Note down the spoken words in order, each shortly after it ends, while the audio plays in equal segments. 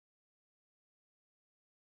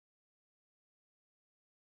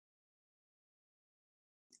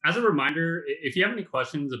As a reminder, if you have any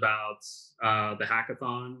questions about the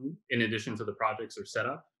hackathon, in addition to the projects or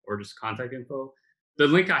setup or just contact info, the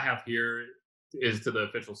link I have here is to the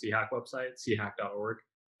official CHAC website, chac.org.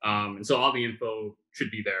 And so all the info should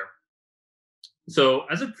be there. So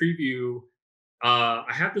as a preview,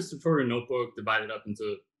 I have this tutorial notebook divided up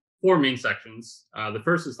into four main sections. The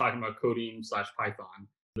first is talking about coding slash Python.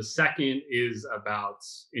 The second is about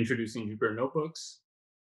introducing Jupyter notebooks.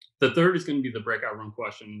 The third is going to be the breakout room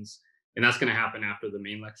questions, and that's going to happen after the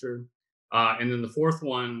main lecture. And then the fourth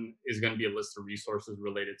one is going to be a list of resources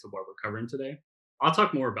related to what we're covering today. I'll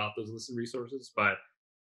talk more about those lists of resources, but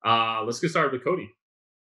let's get started with coding.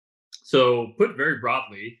 So, put very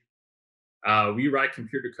broadly, we write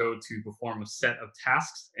computer code to perform a set of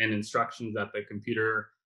tasks and instructions that the computer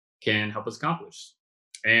can help us accomplish.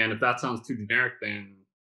 And if that sounds too generic, then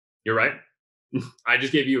you're right. I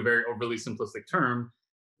just gave you a very overly simplistic term.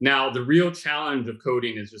 Now, the real challenge of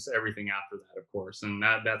coding is just everything after that, of course, and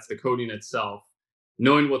that's the coding itself,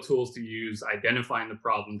 knowing what tools to use, identifying the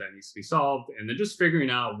problem that needs to be solved, and then just figuring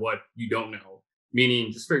out what you don't know,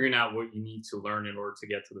 meaning just figuring out what you need to learn in order to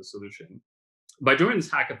get to the solution. By joining this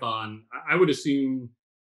hackathon, I would assume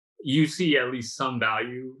you see at least some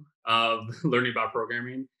value of learning about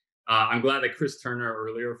programming. I'm glad that Chris Turner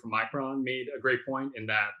earlier from Micron made a great point in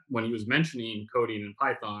that when he was mentioning coding in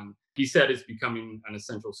Python, he said it's becoming an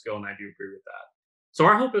essential skill, and I do agree with that. So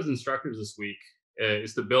our hope as instructors this week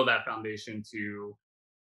is to build that foundation to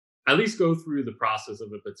at least go through the process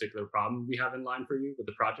of a particular problem we have in line for you with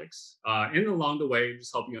the projects. And along the way,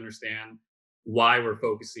 just help you understand why we're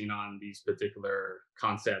focusing on these particular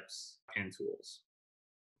concepts and tools.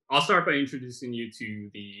 I'll start by introducing you to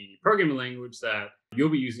the programming language that you'll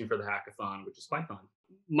be using for the hackathon, which is Python.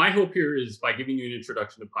 My hope here is by giving you an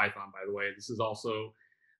introduction to Python, by the way. This is also,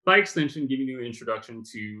 by extension, giving you an introduction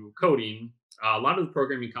to coding. A lot of the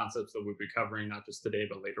programming concepts that we'll be covering, not just today,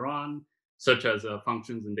 but later on, such as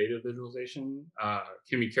functions and data visualization,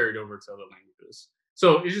 can be carried over to other languages.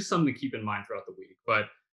 So it's just something to keep in mind throughout the week. But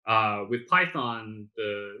with Python,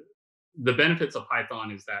 the benefits of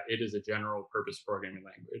Python is that it is a general purpose programming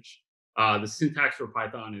language. The syntax for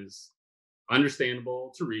Python is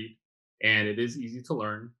understandable to read, and it is easy to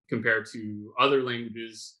learn compared to other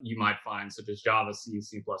languages you might find, such as Java, C,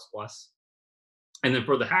 C++. And then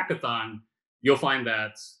for the hackathon, you'll find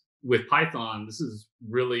that with Python, this is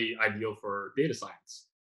really ideal for data science.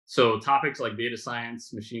 So topics like data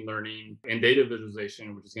science, machine learning, and data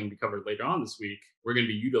visualization, which is going to be covered later on this week, we're going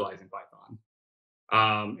to be utilizing Python.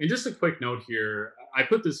 And just a quick note here, I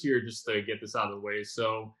put this here just to get this out of the way.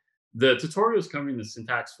 So the tutorial is covering the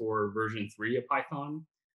syntax for version 3 of Python.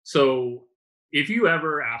 So if you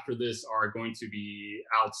ever after this are going to be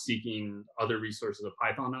out seeking other resources of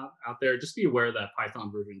Python out there, just be aware that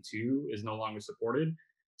Python version 2 is no longer supported.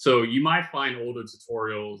 So you might find older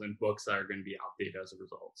tutorials and books that are going to be outdated as a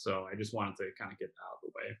result. So I just wanted to kind of get that out of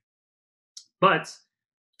the way. But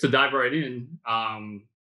to dive right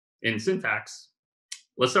in syntax,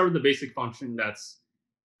 let's start with the basic function that's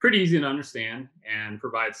pretty easy to understand and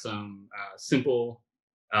provides some simple,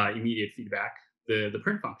 immediate feedback, the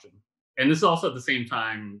print function. And this is also at the same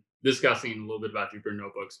time discussing a little bit about Jupyter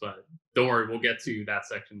Notebooks, but don't worry, we'll get to that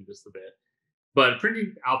section in just a bit. But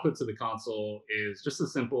printing output to the console is just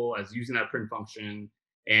as simple as using that print function.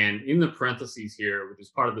 And in the parentheses here, which is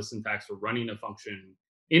part of the syntax for running a function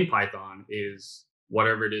in Python, is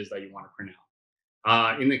whatever it is that you want to print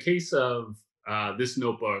out. In the case of this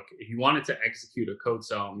notebook, if you wanted to execute a code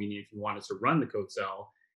cell, meaning if you wanted to run the code cell,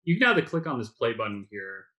 you can either click on this play button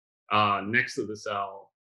here next to the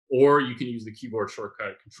cell, or you can use the keyboard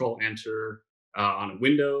shortcut Control Enter on a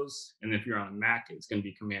Windows. And if you're on a Mac, it's going to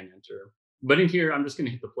be Command Enter. But in here, I'm just going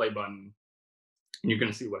to hit the play button, and you're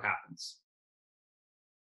going to see what happens.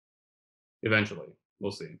 Eventually,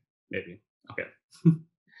 we'll see. Maybe. Okay.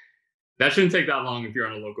 That shouldn't take that long if you're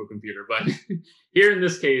on a local computer. But here in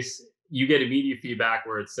this case, you get immediate feedback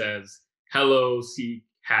where it says, hello, C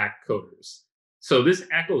hack coders. So this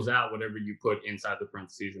echoes out whatever you put inside the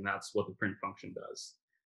parentheses, and that's what the print function does.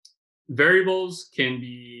 Variables can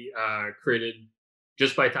be created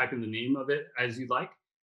just by typing the name of it as you'd like.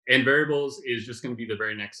 And variables is just going to be the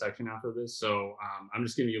very next section after this. So I'm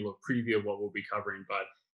just giving you a little preview of what we'll be covering, but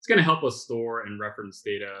it's going to help us store and reference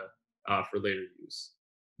data for later use.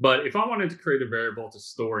 But if I wanted to create a variable to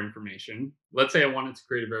store information, let's say I wanted to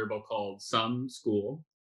create a variable called sum school,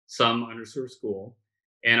 sum underscore school,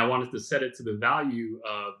 and I wanted to set it to the value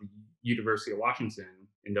of the University of Washington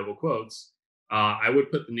in double quotes, I would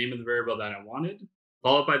put the name of the variable that I wanted,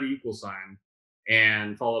 followed by the equal sign,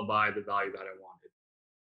 and followed by the value that I wanted.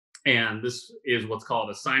 And this is what's called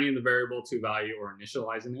assigning the variable to value or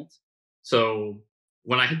initializing it. So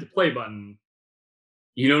when I hit the play button,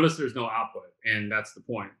 you notice there's no output, and that's the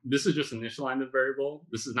point. This is just initializing the variable.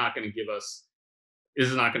 This is not going to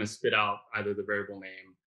spit out either the variable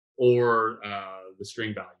name or the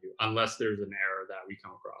string value unless there's an error that we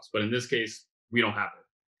come across. But in this case, we don't have it.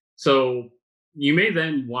 So you may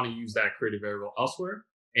then want to use that created variable elsewhere.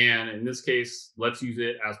 And in this case, let's use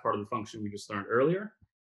it as part of the function we just learned earlier.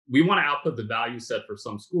 We want to output the value set for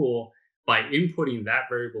some school by inputting that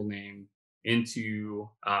variable name into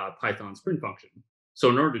Python's print function. So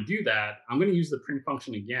in order to do that, I'm going to use the print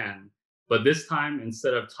function again, but this time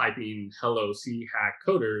instead of typing hello C hack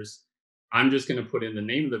coders, I'm just going to put in the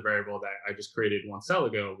name of the variable that I just created one cell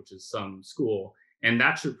ago, which is some school, and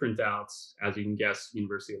that should print out, as you can guess,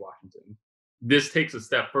 University of Washington. This takes a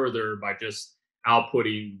step further by just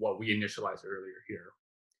outputting what we initialized earlier here.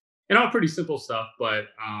 And all pretty simple stuff, but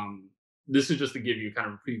this is just to give you kind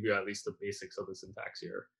of a preview, at least the basics of the syntax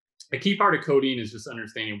here. A key part of coding is just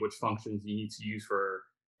understanding which functions you need to use for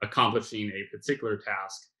accomplishing a particular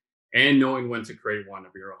task and knowing when to create one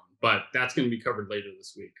of your own. But that's going to be covered later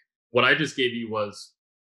this week. What I just gave you was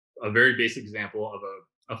a very basic example of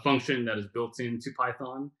a function that is built into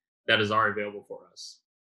Python that is already available for us.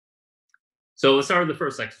 So let's start with the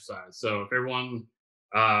first exercise. So if everyone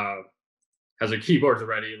has their keyboards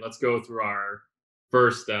ready, let's go through our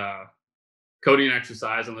first coding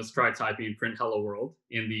exercise, and let's try typing print hello world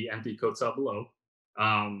in the empty code cell below.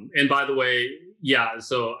 And by the way, yeah,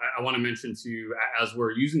 so I want to mention too, as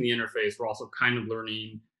we're using the interface, we're also kind of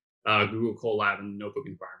learning Google Colab and the notebook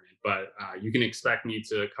environment, but you can expect me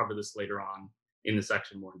to cover this later on in the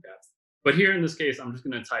section more in depth. But here in this case, I'm just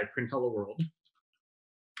going to type print hello world.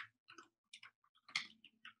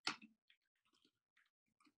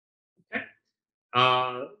 Okay.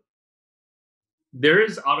 There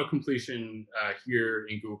is auto completion here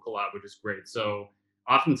in Google Colab, which is great. So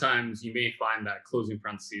oftentimes you may find that closing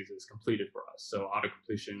parentheses is completed for us. So auto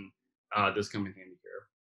completion does come in handy here.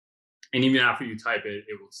 And even after you type it,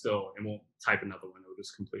 it won't type another one. It will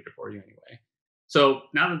just complete it for you anyway. So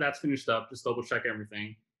now that that's finished up, just double check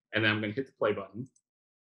everything. And then I'm going to hit the play button.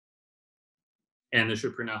 And this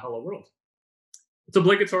should print out hello world. It's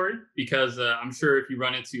obligatory because I'm sure if you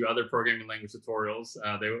run into other programming language tutorials,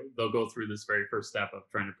 they'll go through this very first step of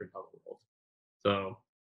trying to print hello world. So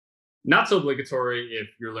not so obligatory if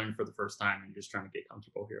you're learning for the first time and you're just trying to get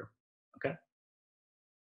comfortable here. Okay.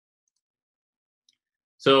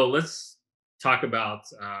 So let's talk about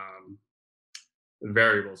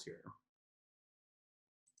variables here.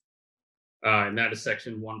 And that is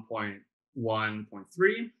section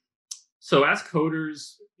 1.1.3. So as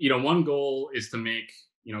coders, one goal is to make,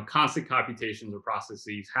 constant computations or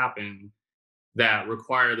processes happen that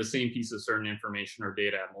require the same piece of certain information or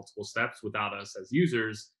data at multiple steps without us as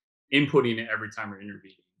users inputting it every time we're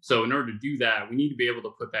intervening. So in order to do that, we need to be able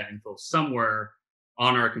to put that info somewhere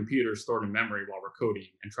on our computer stored in memory while we're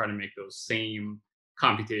coding and try to make those same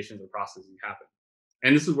computations or processes happen.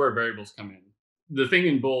 And this is where variables come in. The thing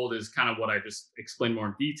in bold is kind of what I just explained more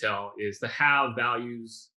in detail, is to have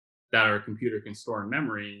values that our computer can store in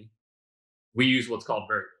memory, we use what's called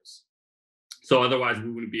variables. So otherwise, we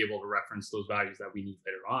wouldn't be able to reference those values that we need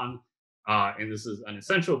later on. And this is an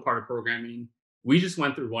essential part of programming. We just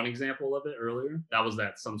went through one example of it earlier. That was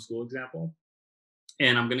that some school example.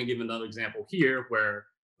 And I'm going to give another example here where,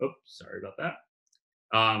 sorry about that.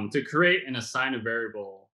 To create and assign a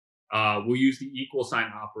variable, we'll use the equal sign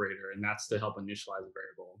operator, and that's to help initialize a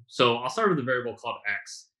variable. So I'll start with a variable called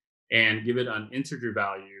x and give it an integer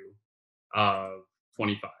value of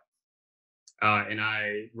 25. And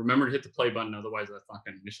I remember to hit the play button, otherwise that's not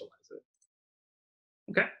going to initialize it.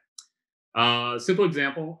 Okay. Simple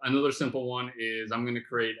example. Another simple one is I'm going to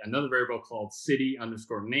create another variable called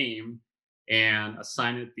city_name and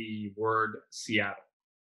assign it the word Seattle.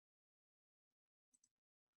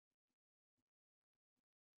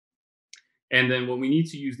 And then when we need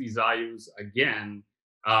to use these values again,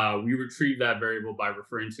 we retrieve that variable by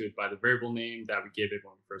referring to it by the variable name that we gave it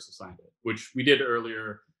when we first assigned it, which we did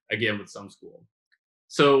earlier, again, with some school.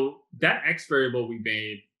 So that X variable we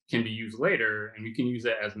made can be used later, and we can use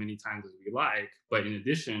it as many times as we like. But in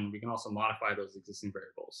addition, we can also modify those existing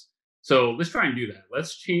variables. So let's try and do that.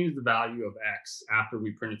 Let's change the value of X after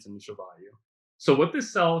we print its initial value. So what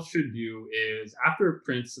this cell should do is after it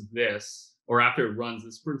prints this, or after it runs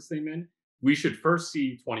this print statement, we should first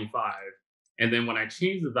see 25. And then when I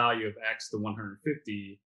change the value of X to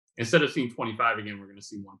 150, instead of seeing 25 again, we're going to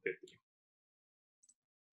see 150.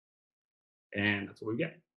 And that's what we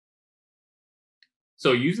get.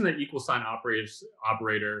 So using the equal sign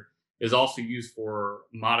operator is also used for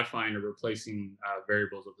modifying or replacing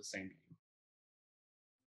variables of the same name.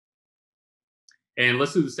 And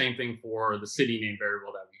let's do the same thing for the city name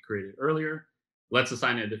variable that we created earlier. Let's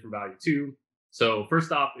assign it a different value too. So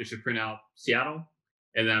first off, it should print out Seattle.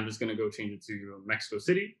 And then I'm just going to go change it to Mexico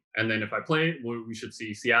City. And then if I play it, we should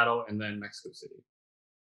see Seattle and then Mexico City.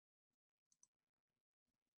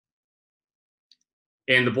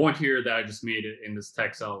 And the point here that I just made it in this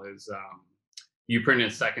text cell is you print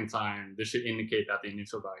it a second time. This should indicate that the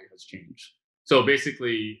initial value has changed. So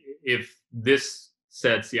basically, if this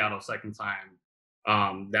said Seattle second time,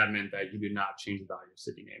 that meant that you did not change the value of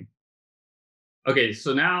city name. Okay,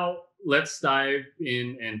 so now let's dive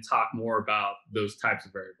in and talk more about those types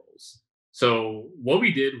of variables. So what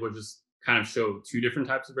we did was just kind of show two different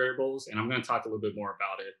types of variables, and I'm going to talk a little bit more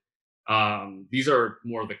about it. These are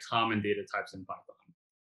more of the common data types in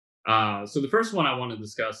Python. So the first one I want to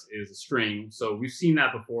discuss is a string. So we've seen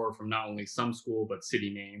that before from not only some school, but city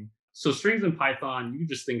name. So strings in Python, you can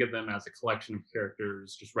just think of them as a collection of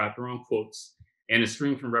characters just wrapped around quotes. And a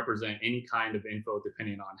string can represent any kind of info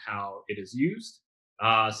depending on how it is used,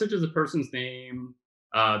 such as a person's name,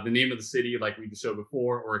 the name of the city, like we just showed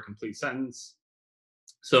before, or a complete sentence.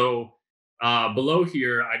 So below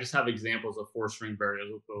here, I just have examples of 4 string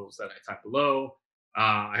variables that I type below.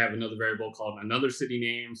 I have another variable called another city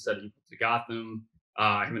name set equal to Gotham.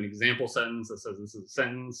 I have an example sentence that says this is a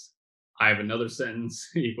sentence. I have another sentence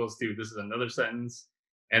equals to this is another sentence.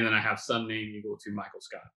 And then I have some name equal to Michael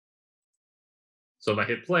Scott. So if I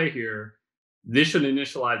hit play here, this should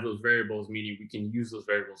initialize those variables, meaning we can use those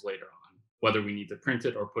variables later on, whether we need to print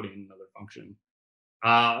it or put it in another function.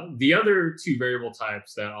 The other 2 variable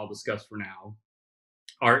types that I'll discuss for now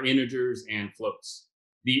are integers and floats.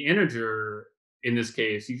 The integer, in this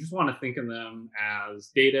case, you just want to think of them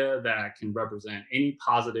as data that can represent any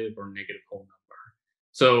positive or negative whole number.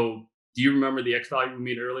 So do you remember the x value we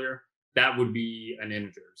made earlier? That would be an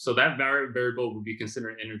integer. So that variable would be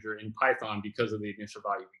considered an integer in Python because of the initial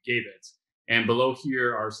value we gave it. And below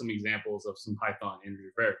here are some examples of some Python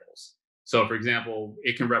integer variables. So for example,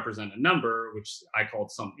 it can represent a number, which I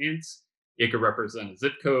called some int. It could represent a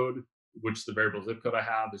zip code, which the variable zip code I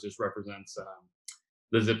have is just represents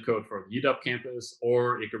the zip code for the UW campus,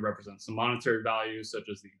 or it could represent some monetary values, such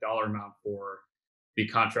as the dollar amount for the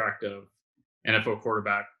contract of NFL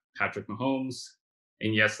quarterback Patrick Mahomes.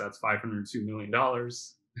 And yes, that's $502 million.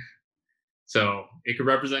 So it could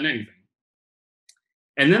represent anything.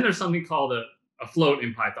 And then there's something called a float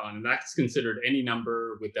in Python, and that's considered any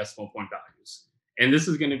number with decimal point values. And this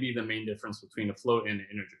is going to be the main difference between a float and an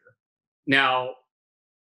integer. Now,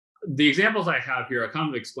 the examples I have here, I kind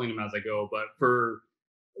of explain them as I go, but for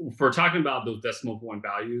talking about those decimal point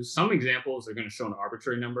values, some examples are going to show an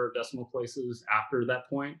arbitrary number of decimal places after that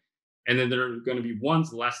point. And then there are going to be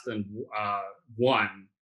ones less than 1,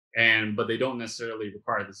 but they don't necessarily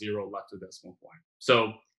require the 0 left of decimal point.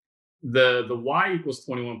 So the y equals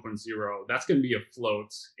 21.0, that's going to be a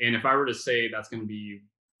float. And if I were to say that's going to be,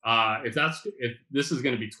 if this is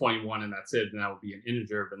going to be 21 and that's it, then that would be an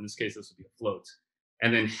integer. But in this case, this would be a float.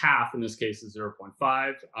 And then half in this case is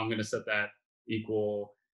 0.5. I'm going to set that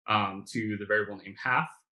equal to the variable name half,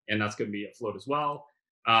 and that's going to be a float as well.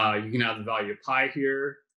 You can have the value of pi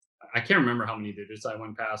here. I can't remember how many digits I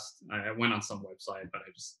went past. I went on some website, but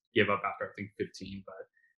I just gave up after I think 15. But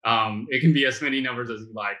it can be as many numbers as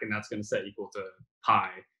you like, and that's going to set equal to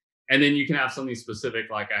pi. And then you can have something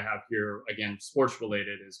specific like I have here, again, sports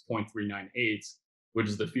related is 0.398, which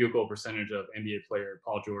is the field goal percentage of NBA player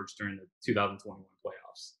Paul George during the 2021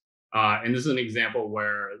 playoffs. And this is an example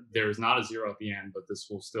where there's not a 0 at the end, but this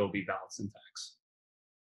will still be valid syntax.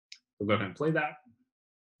 We'll go ahead and play that.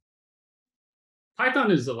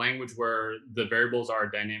 Python is a language where the variables are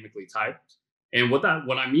dynamically typed. And what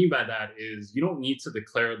I mean by that is you don't need to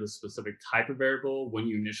declare the specific type of variable when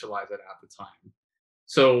you initialize it at the time.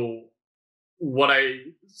 So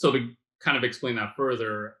to kind of explain that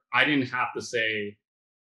further, I didn't have to say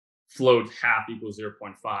float half equals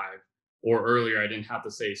 0.5, or earlier I didn't have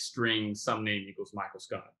to say string some name equals Michael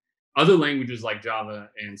Scott. Other languages like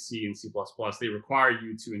Java and C and C++, they require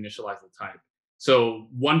you to initialize the type. So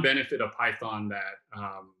one benefit of Python that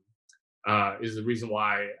is the reason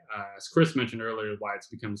why, as Chris mentioned earlier, why it's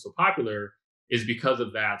become so popular is because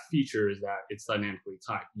of that feature is that it's dynamically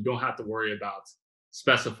typed. You don't have to worry about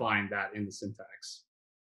specifying that in the syntax.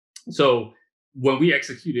 So when we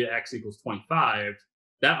executed x equals 25,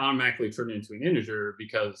 that automatically turned into an integer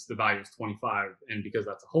because the value is 25. And because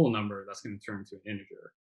that's a whole number, that's going to turn into an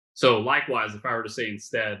integer. So likewise, if I were to say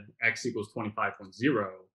instead x equals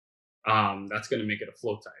 25.0, that's going to make it a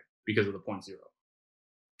float type because of the 0.0.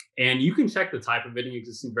 And you can check the type of any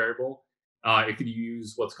existing variable if you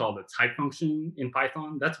use what's called a type function in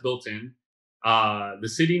Python. That's built in. The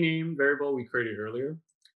city name variable we created earlier,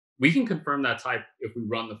 we can confirm that type if we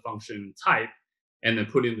run the function type and then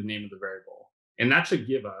put in the name of the variable. And that should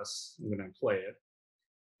give us, I'm going to play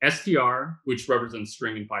it, str, which represents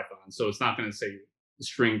string in Python. So it's not going to say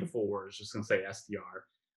string the full word, it's just going to say str.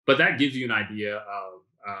 But that gives you an idea of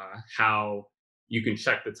how you can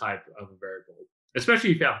check the type of a variable,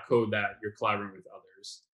 especially if you have code that you're collaborating with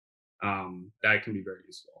others. That can be very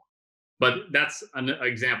useful. But that's an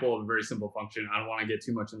example of a very simple function. I don't want to get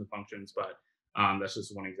too much into functions, but that's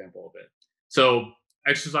just one example of it. So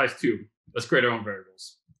exercise 2, let's create our own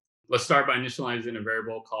variables. Let's start by initializing a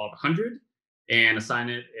variable called 100 and assign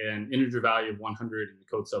it an integer value of 100 in the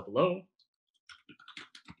code cell below.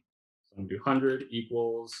 So I'm going to do 100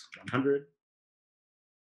 equals 100.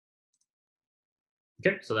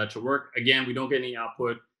 Okay, so that should work. Again, we don't get any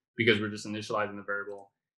output because we're just initializing the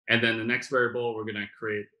variable. And then the next variable, we're going to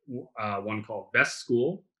create one called best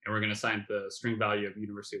school, and we're going to assign the string value of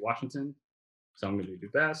University of Washington. So I'm going to do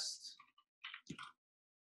best.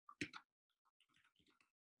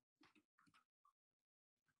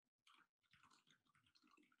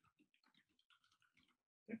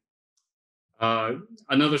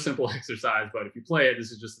 Another simple exercise, but if you play it,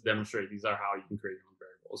 this is just to demonstrate these are how you can create your own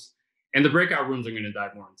variables. And the breakout rooms are going to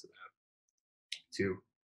dive more into that too.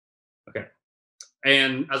 Okay.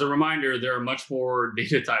 And as a reminder, there are much more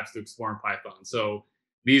data types to explore in Python. So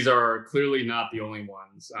these are clearly not the only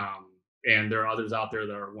ones. And there are others out there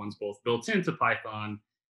that are ones both built into Python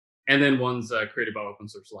and then ones created by open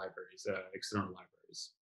source libraries, external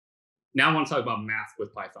libraries. Now I want to talk about math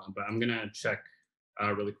with Python, but I'm going to check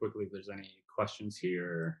really quickly if there's any questions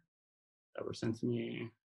here that were sent to me.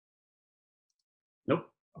 Nope.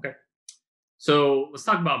 Okay. So let's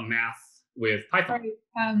talk about math with Python.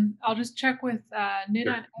 Sorry, I'll just check with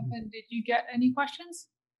Nina and Evan. Did you get any questions?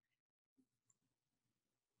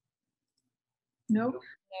 Nope.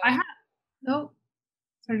 I had nope.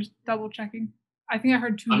 So just double checking. I think I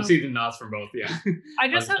heard 2. I'm seeing the nods from both. Yeah. I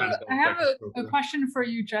have a question for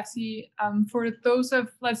you, Jesse. For those of,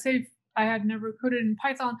 let's say, I had never coded in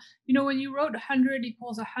Python. You know, when you wrote 100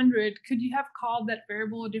 equals 100, could you have called that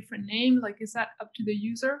variable a different name? Like, is that up to the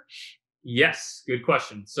user? Yes, good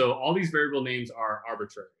question. So all these variable names are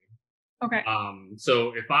arbitrary. Okay.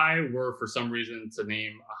 So if I were for some reason to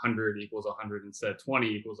name 100 equals 100 instead of 20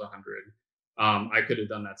 equals 100, I could have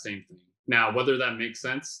done that same thing. Now, whether that makes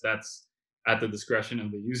sense, that's at the discretion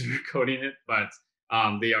of the user coding it, but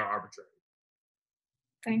they are arbitrary.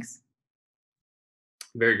 Thanks.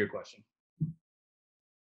 Very good question.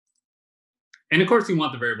 And of course, you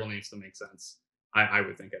want the variable names to make sense. I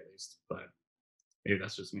would think at least, but maybe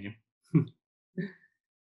that's just me.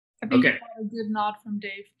 I think okay. A good nod from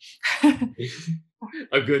Dave.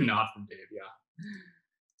 A good nod from Dave, yeah.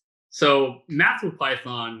 So math with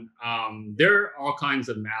Python, there are all kinds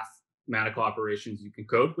of mathematical operations you can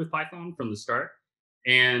code with Python from the start.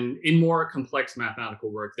 And in more complex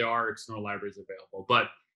mathematical work, there are external libraries available. But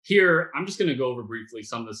here, I'm just going to go over briefly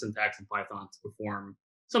some of the syntax in Python to perform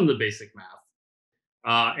some of the basic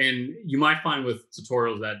math. And you might find with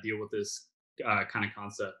tutorials that deal with this kind of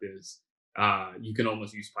concept is you can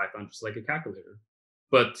almost use Python just like a calculator.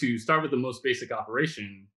 But to start with the most basic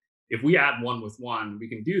operation, if we add 1 with 1, we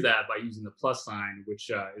can do that by using the plus sign, which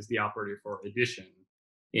is the operator for addition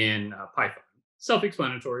in Python.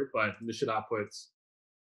 Self-explanatory, but this should output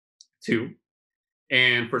 2.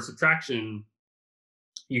 And for subtraction,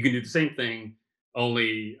 you can do the same thing,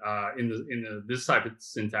 only in this type of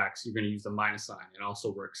syntax, you're going to use the minus sign. It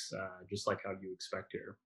also works just like how you expect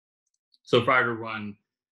here. So if I were to run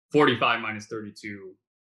 45 minus 32,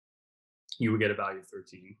 you would get a value of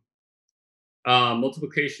 13.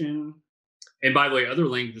 Multiplication, and by the way, other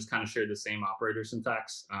languages kind of share the same operator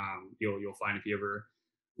syntax. You'll find if you ever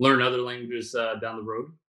learn other languages down the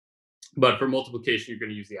road. But for multiplication, you're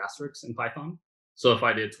going to use the asterisk in Python. So if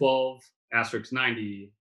I did 12 asterisk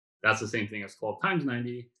 90, that's the same thing as 12 times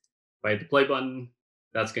 90. If I hit the play button,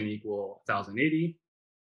 that's going to equal 1080.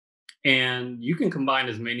 And you can combine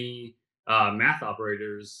as many math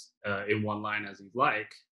operators in one line as you'd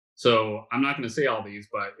like. So I'm not going to say all these,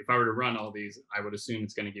 but if I were to run all these, I would assume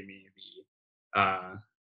it's going to give me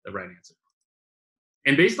the right answer.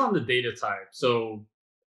 And based on the data type, so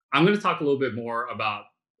I'm going to talk a little bit more about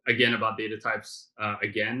data types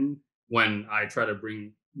again when I try to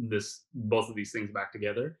bring both of these things back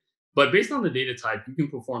together. But based on the data type, you can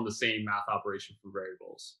perform the same math operation for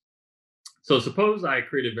variables. So suppose I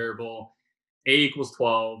create a variable a equals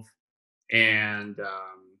 12 and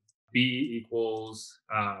b equals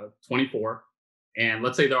 24. and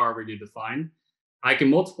let's say they're already defined, I can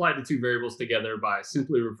multiply the two variables together by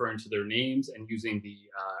simply referring to their names and using the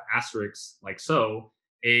asterisk like so,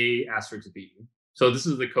 A asterisk B. So this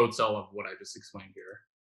is the code cell of what I just explained here.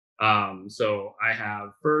 So I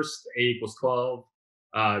have first A equals 12,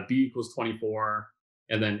 B equals 24,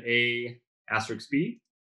 and then A asterisk B.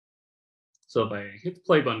 So if I hit the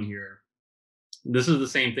play button here, this is the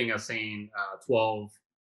same thing as saying 12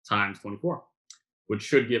 times 24, which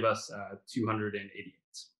should give us 288.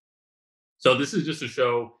 So this is just to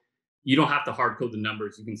show you don't have to hard code the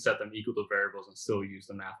numbers. You can set them equal to variables and still use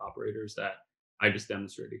the math operators that I just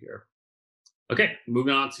demonstrated here. Okay,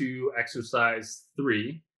 moving on to exercise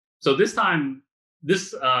 3. So this time,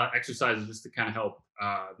 this exercise is just to kind of help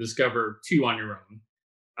discover 2 on your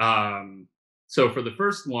own. So for the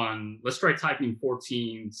first one, let's try typing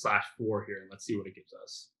 14/4 here, and let's see what it gives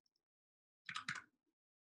us.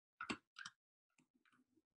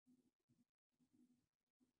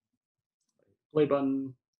 Play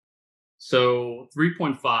button. So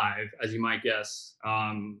 3.5, as you might guess,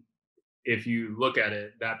 if you look at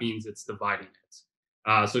it, that means it's dividing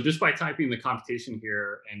it. So just by typing the computation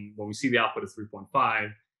here, and when we see the output of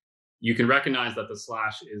 3.5, you can recognize that the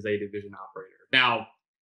slash is a division operator. Now,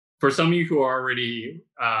 for some of you who are already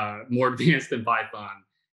more advanced in Python,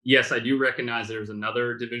 yes, I do recognize there's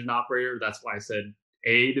another division operator. That's why I said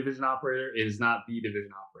a division operator. It is not the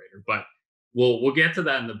division operator, but we'll get to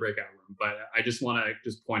that in the breakout room. But I just want to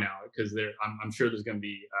just point out because I'm sure there's going to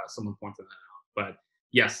be someone pointing that out. But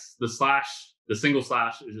yes, the single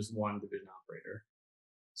slash is just one division operator.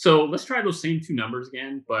 So let's try those same 2 numbers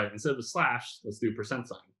again, but instead of a slash, let's do a percent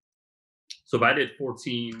sign. So if I did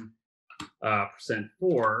 14 percent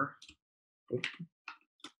 4, let's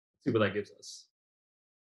see what that gives us.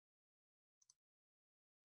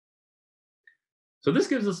 So this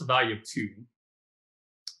gives us a value of 2.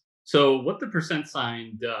 So what the percent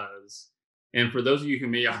sign does, and for those of you who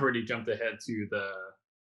may already jumped ahead to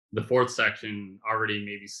the 4th section, already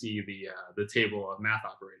maybe see the table of math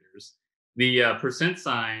operators. The percent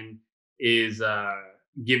sign is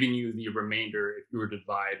giving you the remainder if you were to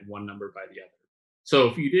divide one number by the other. So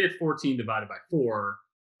if you did 14 divided by 4,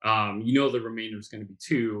 you know the remainder is going to be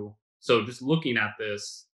 2. So just looking at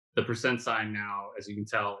this, the percent sign now, as you can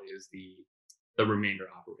tell, is the remainder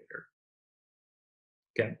operator.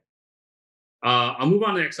 Okay. I'll move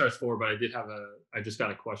on to exercise 4, but I just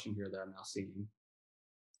got a question here that I'm now seeing.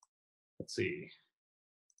 Let's see.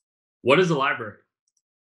 What is a library?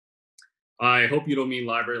 I hope you don't mean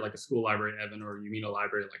library like a school library, Evan, or you mean a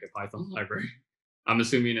library like a Python library. I'm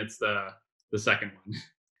assuming it's the second one.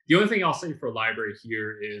 The only thing I'll say for library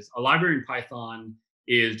here is a library in Python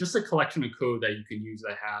is just a collection of code that you can use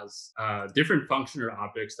that has different function or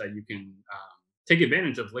objects that you can take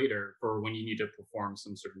advantage of later for when you need to perform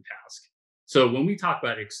some certain task. So when we talk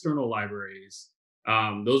about external libraries,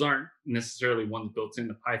 those aren't necessarily ones built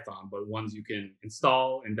into Python, but ones you can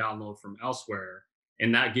install and download from elsewhere.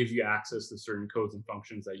 And that gives you access to certain codes and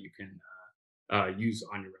functions that you can use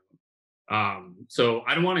on your own. So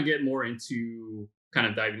I don't want to get more into kind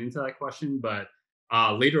of diving into that question, but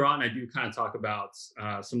later on, I do kind of talk about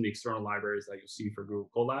some of the external libraries that you'll see for Google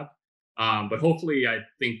Colab. But hopefully, I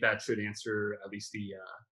think that should answer at least the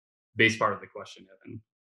base part of the question, Evan.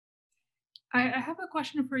 I have a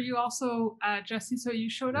question for you also, Jesse. So you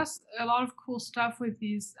showed us a lot of cool stuff with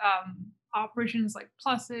these operations like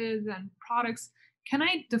pluses and products. Can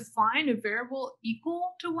I define a variable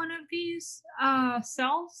equal to one of these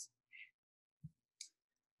cells?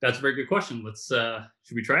 That's a very good question. Let's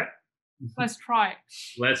should we try it? Let's try it.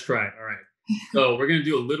 Let's try it. All right. So we're going to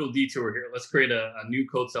do a little detour here. Let's create a new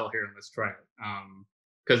code cell here and let's try it.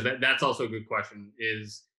 Because that's also a good question.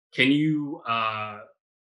 Is can you?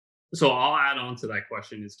 So I'll add on to that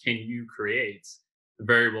question. Is can you create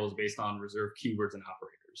variables based on reserved keywords and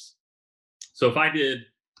operators? So if I did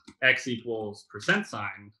x equals percent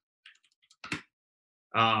sign,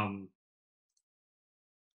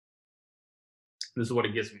 this is what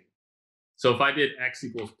it gives me. So if I did x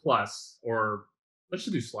equals plus, or let's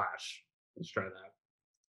just do slash. Let's try that.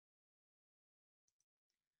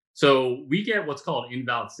 So we get what's called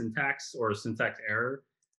invalid syntax or a syntax error.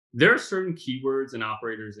 There are certain keywords and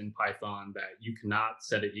operators in Python that you cannot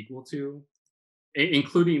set it equal to,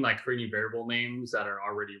 including like creating variable names that are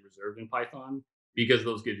already reserved in Python, because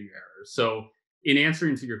those give you errors. So in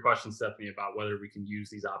answering to your question, Stephanie, about whether we can use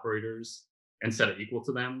these operators and set it equal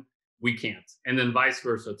to them, we can't. And then vice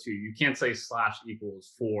versa too. You can't say slash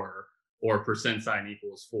equals 4 or percent sign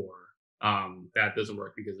equals 4. That doesn't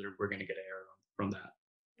work because we're going to get an error from that.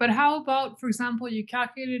 But how about, for example, you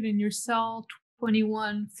calculated in your cell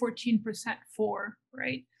 21, 14% 4,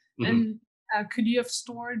 right? Mm-hmm. And could you have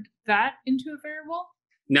stored that into a variable?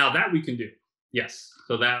 Now that we can do, yes.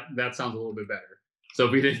 So that sounds a little bit better. So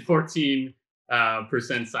if we did 14%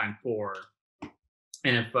 sign 4,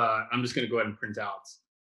 and if I'm just going to go ahead and print out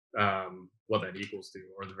what that equals to,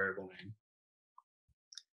 or the variable name.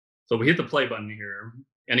 So we hit the play button here.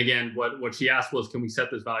 And again, what she asked was, can we set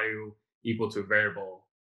this value equal to a variable?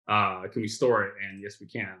 Can we store it? And yes, we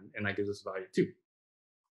can. And that gives us value 2.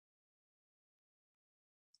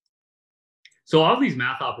 So all of these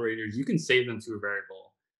math operators, you can save them to a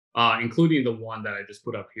variable, including the one that I just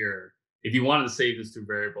put up here. If you wanted to save this to a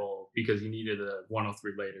variable because you needed a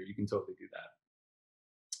 103 later, you can totally do that.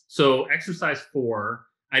 So exercise 4,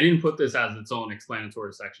 I didn't put this as its own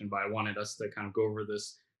explanatory section, but I wanted us to kind of go over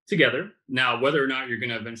this together. Now, whether or not you're going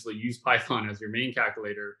to eventually use Python as your main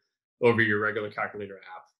calculator over your regular calculator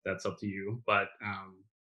app, that's up to you. But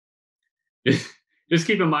just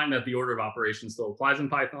keep in mind that the order of operations still applies in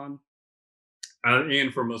Python,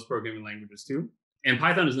 and for most programming languages too. And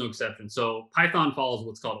Python is no exception. So Python follows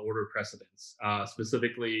what's called order precedence.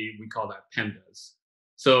 Specifically, we call that PEMDAS.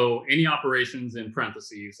 So any operations in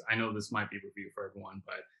parentheses, I know this might be review for everyone,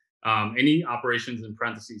 but any operations in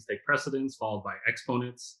parentheses take precedence, followed by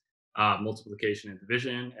exponents, multiplication and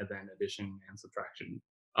division, and then addition and subtraction.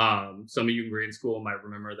 Some of you in grade school might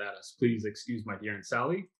remember that as please excuse my dear Aunt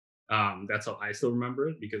Sally. That's how I still remember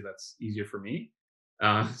it because that's easier for me.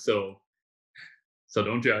 So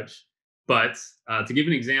don't judge. But to give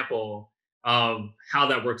an example of how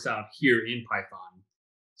that works out here in Python.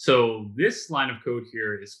 So this line of code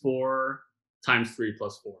here is 4 times 3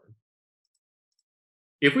 plus 4.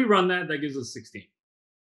 If we run that, that gives us 16.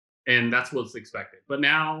 And that's what's expected. But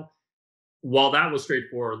now, while that was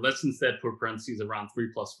straightforward, let's instead put parentheses around 3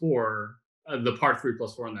 plus 4, the part 3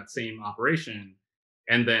 plus 4 in that same operation.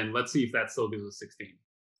 And then let's see if that still gives us 16.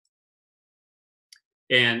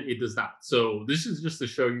 And it does not. So this is just to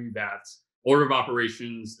show you that order of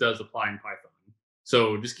operations does apply in Python.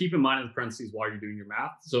 So just keep in mind the parentheses while you're doing your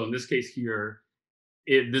math. So in this case here,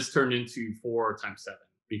 this turned into 4 times 7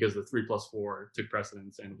 because the 3 plus 4 took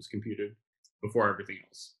precedence and was computed before everything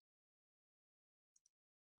else.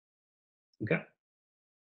 Okay.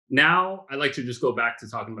 Now I'd like to just go back to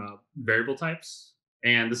talking about variable types.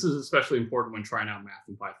 And this is especially important when trying out math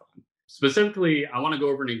in Python. Specifically, I want to go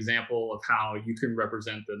over an example of how you can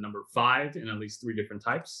represent the number 5 in at least 3 different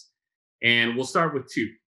types. And we'll start with 2.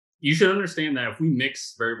 You should understand that if we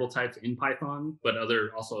mix variable types in Python, but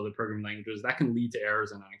also other programming languages, that can lead to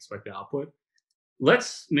errors and unexpected output.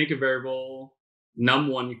 Let's make a variable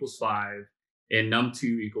num1 equals 5 and num2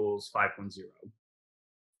 equals 5.0.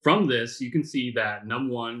 From this, you can see that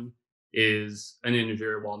num1 is an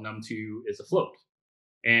integer while num2 is a float.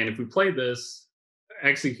 And if we play this,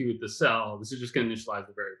 execute the cell, this is just going to initialize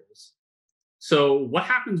the variables. So what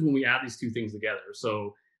happens when we add these two things together?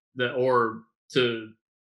 So to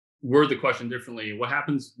word the question differently, what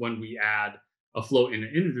happens when we add a float and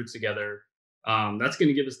an integer together? That's going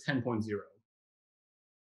to give us 10.0.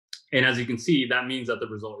 And as you can see, that means that the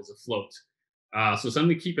result is a float. So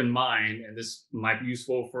something to keep in mind, and this might be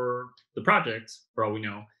useful for the project, for all we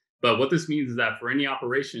know, but what this means is that for any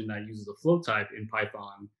operation that uses a float type in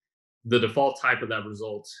Python, the default type of that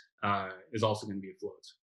result is also going to be a float.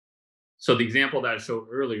 So the example that I showed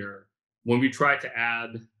earlier, when we try to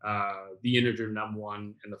add the integer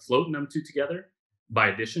num1 and the float num2 together by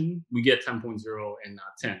addition, we get 10.0 and not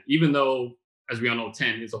 10. Even though, as we all know,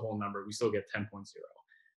 10 is a whole number, we still get 10.0.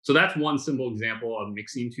 So that's one simple example of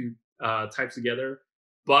mixing two types together.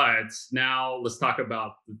 But now let's talk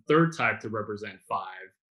about the third type to represent 5.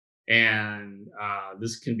 And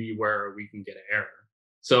this can be where we can get an error.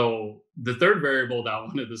 So the third variable that I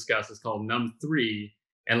want to discuss is called num3.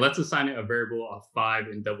 And let's assign it a variable of 5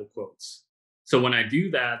 in double quotes. So when I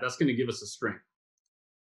do that, that's going to give us a string.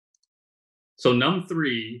 So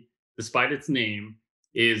num3, despite its name,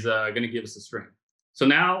 is going to give us a string. So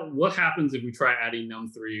now what happens if we try adding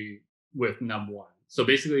num3 with num1? So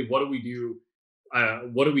basically, what do we do?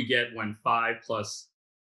 What do we get when 5 plus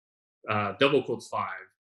double quotes 5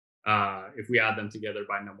 if we add them together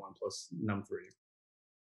by num1 plus num3?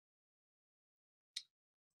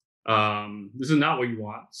 This is not what you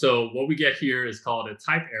want. So what we get here is called a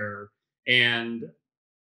type error. And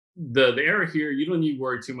the error here, you don't need to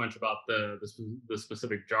worry too much about the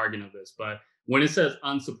specific jargon of this. But when it says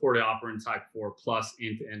unsupported operand type for plus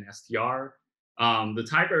int and str, the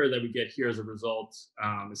type error that we get here as a result,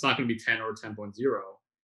 it's not going to be 10 or 10.0.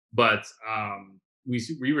 But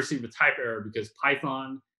we receive a type error because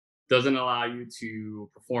Python doesn't allow you to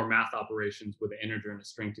perform math operations with an integer and a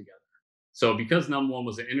string together. So because num1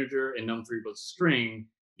 was an integer and num3 was a string,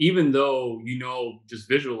 even though just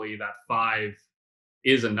visually that 5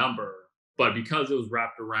 is a number, but because it was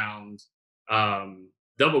wrapped around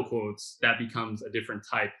double quotes, that becomes a different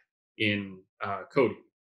type in coding.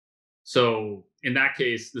 So in that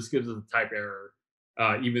case, this gives us a type error,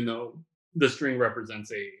 even though the string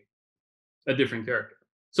represents a different character.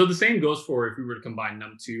 So the same goes for if we were to combine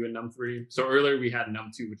num2 and num3. So earlier we had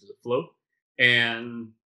num2, which is a float. And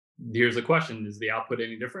here's the question, is the output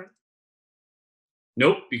any different?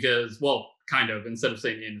 Nope, because, well, kind of. Instead of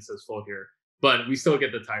saying in, it says float here. But we still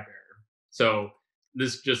get the type error. So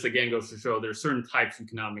this just, again, goes to show there's certain types you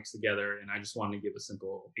cannot mix together. And I just wanted to give a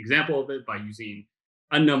simple example of it by using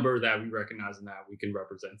a number that we recognize and that we can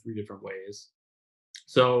represent 3 different ways.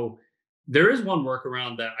 So there is one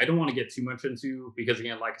workaround that I don't want to get too much into because,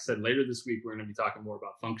 again, like I said, later this week, we're going to be talking more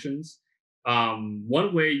about functions.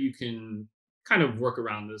 One way you can kind of work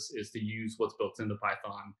around this is to use what's built into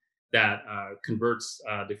Python that converts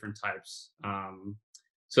different types.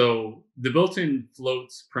 So the built-in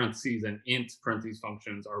floats, parentheses, and int parentheses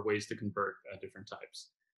functions are ways to convert different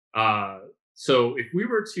types. So if we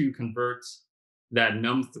were to convert that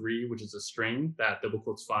num3, which is a string, that double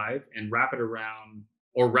quotes 5, and wrap it around,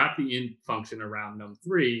 or wrap the int function around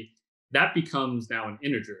num3, that becomes now an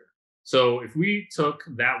integer. So if we took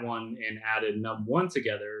that one and added num1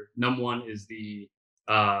 together, num1 is the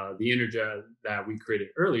integer that we created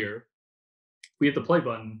earlier. We hit the play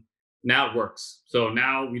button, now it works. So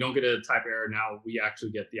now we don't get a type error. Now we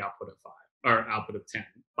actually get the output of 5, or output of 10,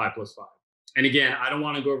 5 plus 5. And again, I don't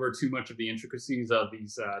want to go over too much of the intricacies of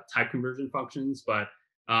these type conversion functions, but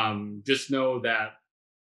just know that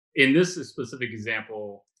in this specific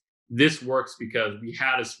example, this works because we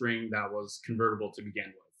had a string that was convertible to begin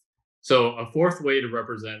with. So a fourth way to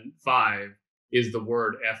represent 5 is the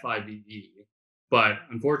word FIVE, but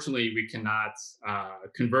unfortunately we cannot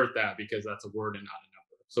convert that because that's a word and not a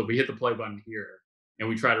number. So if we hit the play button here and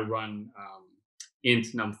we try to run int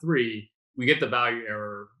num3, we get the value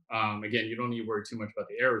error. Again, you don't need to worry too much about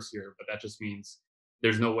the errors here, but that just means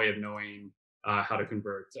there's no way of knowing how to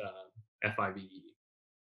convert FIVE.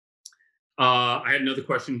 I had another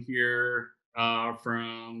question here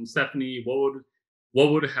from Stephanie.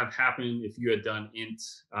 What would have happened if you had done int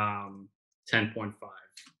 10.5?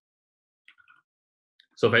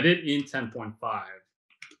 So if I did int 10.5,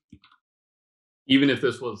 even if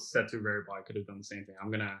this was set to a variable, I could have done the same thing.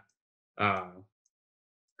 I'm gonna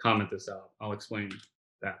comment this out. I'll explain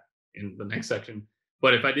that in the next section.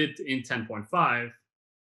 But if I did int 10.5,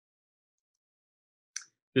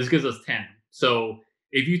 this gives us 10. So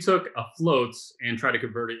if you took a float and try to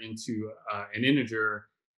convert it into an integer,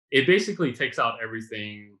 it basically takes out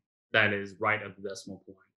everything that is right at the decimal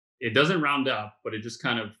point. It doesn't round up, but it just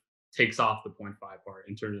kind of takes off the 0.5 part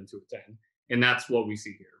and turns it into a 10. And that's what we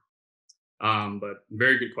see here. But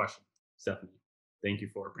very good question, Stephanie. Thank you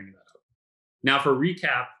for bringing that up. Now for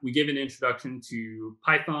recap, we give an introduction to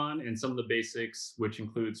Python and some of the basics, which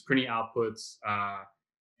includes printing outputs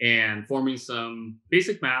and forming some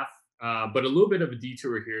basic math. But a little bit of a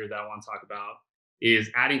detour here that I want to talk about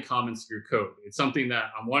is adding comments to your code. It's something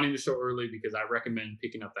that I'm wanting to show early because I recommend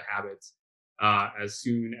picking up the habits as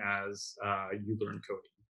soon as you learn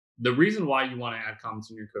coding. The reason why you want to add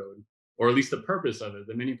comments in your code, or at least the purpose of it,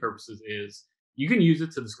 the many purposes, is you can use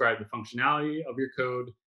it to describe the functionality of your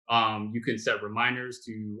code. You can set reminders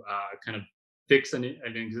to kind of fix an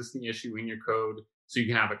existing issue in your code. So you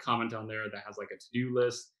can have a comment on there that has like a to-do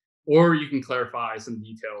list, or you can clarify some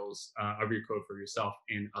details of your code for yourself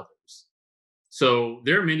and others. So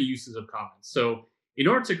there are many uses of comments. So in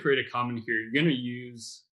order to create a comment here, you're going to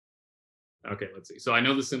use, okay, let's see. So I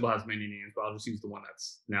know the symbol has many names, but I'll just use the one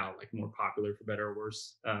that's now like more popular for better or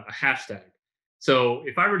worse, a hashtag. So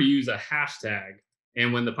if I were to use a hashtag,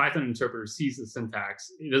 and when the Python interpreter sees the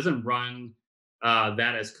syntax, it doesn't run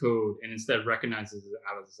that as code and instead recognizes it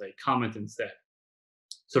as a comment instead.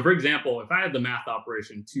 So for example, if I had the math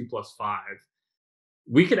operation 2 plus 5,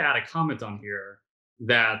 we could add a comment on here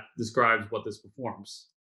that describes what this performs.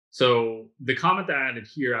 So the comment that I added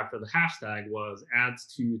here after the hashtag was adds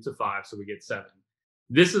 2 to 5, so we get 7.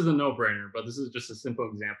 This is a no-brainer, but this is just a simple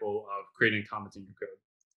example of creating comments in your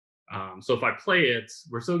code. So if I play it,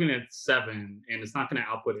 we're still going to get 7, and it's not going to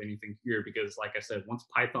output anything here because, like I said, once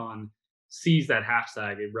Python sees that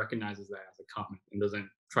hashtag, it recognizes that as a comment and doesn't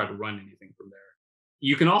try to run anything from there.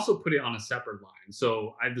 You can also put it on a separate line.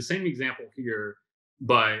 So I have the same example here,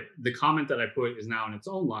 but the comment that I put is now in its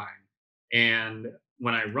own line. And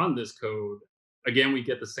when I run this code, again, we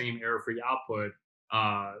get the same error-free output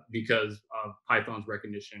because of Python's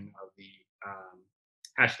recognition of the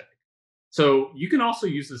hashtag. So you can also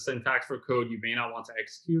use the syntax for code you may not want to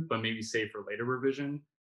execute, but maybe save for later revision.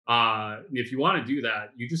 If you want to do that,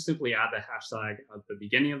 you just simply add the hashtag at the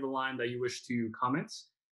beginning of the line that you wish to comment.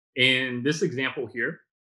 In this example here,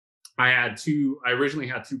 I originally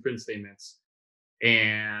had two print statements,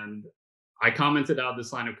 and I commented out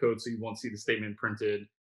this line of code so you won't see the statement printed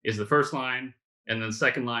is the first line. And then the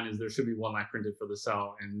second line is there should be one line printed for the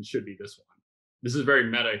cell, and it should be this one. This is very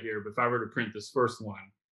meta here, but if I were to print this first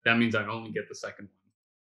one, that means I only get the second one,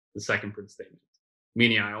 the second print statement,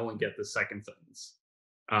 meaning I only get the second sentence.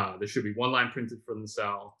 There should be one line printed from the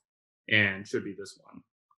cell, and should be this one.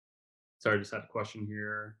 Sorry, I just had a question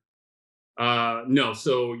here. No,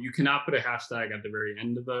 so you cannot put a hashtag at the very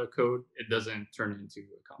end of the code. It doesn't turn into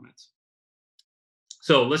a comment.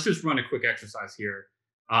 So let's just run a quick exercise here.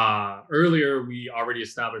 Earlier, we already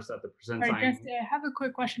established that the percent sign. Jesse, I have a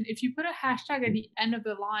quick question. If you put a hashtag at the end of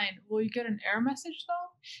the line, will you get an error message though?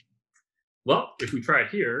 Well, if we try it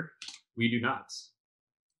here, we do not.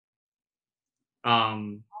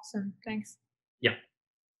 Awesome, thanks. Yeah.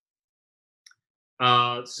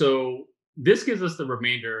 So this gives us the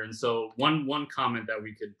remainder, and so one comment that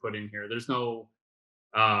we could put in here. There's no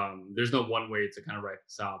one way to kind of write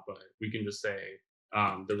this out, but we can just say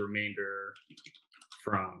the remainder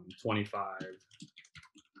from 25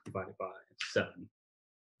 divided by 7,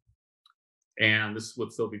 and this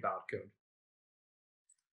would still be valid code.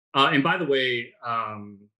 And by the way,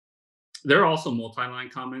 there are also multi-line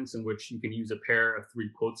comments in which you can use a pair of 3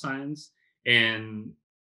 quote signs, and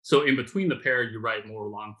so in between the pair, you write more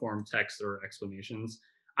long-form text or explanations.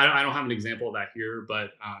 I don't have an example of that here, but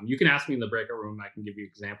you can ask me in the breakout room. I can give you an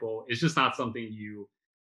example. It's just not something you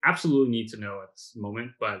absolutely need to know at this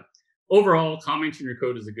moment. But overall, commenting your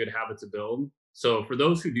code is a good habit to build. So for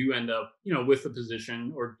those who do end up, with a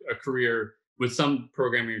position or a career with some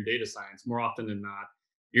programming or data science, more often than not,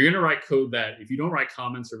 you're going to write code that if you don't write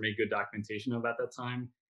comments or make good documentation of at that time,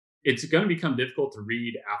 it's going to become difficult to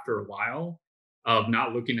read after a while of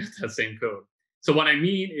not looking at that same code. So what I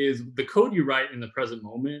mean is the code you write in the present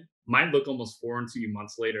moment might look almost foreign to you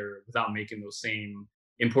months later without making those same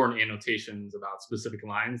important annotations about specific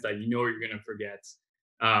lines that you're going to forget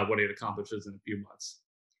what it accomplishes in a few months.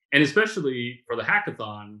 And especially for the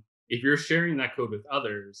hackathon, if you're sharing that code with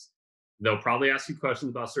others, they'll probably ask you questions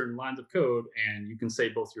about certain lines of code, and you can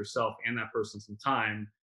save both yourself and that person some time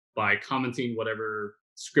by commenting whatever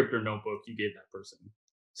script or notebook you gave that person.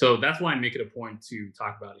 So that's why I make it a point to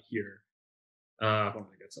talk about it here. Hold on,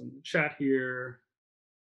 I got some in the chat here.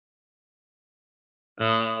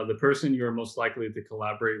 The person you are most likely to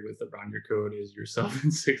collaborate with around your code is yourself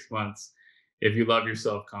in 6 months. If you love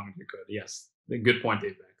yourself, comment your code. Yes, good point,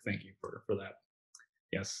 Dave. Thank you for that.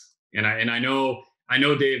 Yes, and I know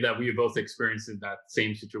Dave that we have both experienced in that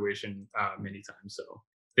same situation many times. So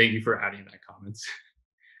thank you for adding that comment.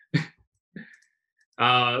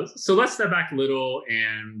 So let's step back a little,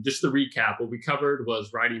 and just to recap, what we covered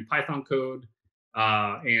was writing Python code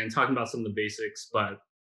and talking about some of the basics. But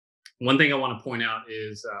one thing I want to point out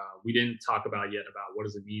is we didn't talk about yet about what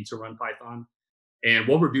does it mean to run Python. And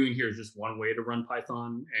what we're doing here is just one way to run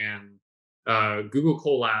Python. And Google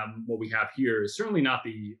Colab, what we have here, is certainly not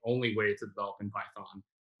the only way to develop in Python.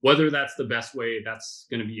 Whether that's the best way, that's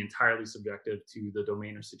going to be entirely subjective to the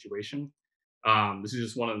domain or situation. This is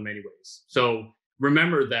just one of the many ways. So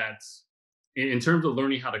remember that in terms of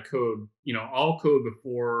learning how to code, all code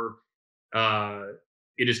before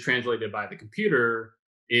it is translated by the computer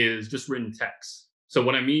is just written text. So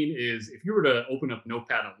what I mean is, if you were to open up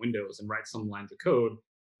Notepad on Windows and write some lines of code,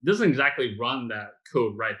 it doesn't exactly run that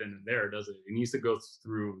code right then and there, does it? It needs to go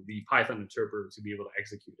through the Python interpreter to be able to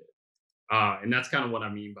execute it. And that's kind of what I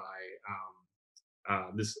mean by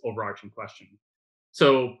this overarching question.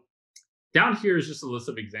 So down here is just a list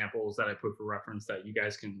of examples that I put for reference that you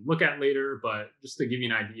guys can look at later, but just to give you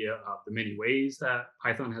an idea of the many ways that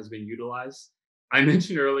Python has been utilized. I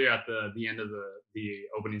mentioned earlier at the end of the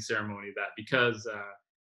opening ceremony that because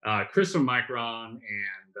Chris from Micron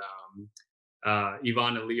and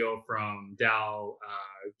Yvonne and Leo from Dow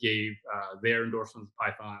gave their endorsements of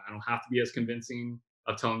Python, I don't have to be as convincing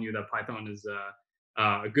of telling you that Python is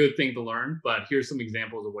a good thing to learn, but here's some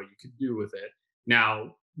examples of what you could do with it.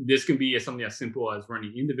 Now, this can be something as simple as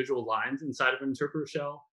running individual lines inside of an interpreter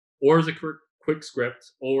shell, or as a quick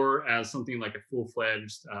script, or as something like a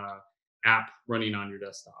full-fledged app running on your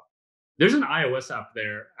desktop. There's an iOS app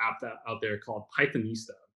out there called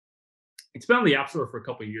Pythonista. It's been on the App Store for a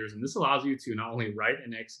couple of years, and this allows you to not only write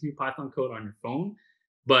and execute Python code on your phone,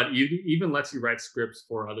 but it even lets you write scripts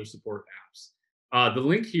for other support apps. The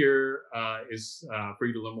link here is for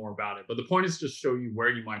you to learn more about it, but the point is just show you where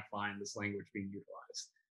you might find this language being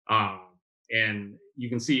utilized. And you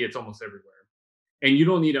can see it's almost everywhere. And you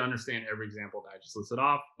don't need to understand every example that I just listed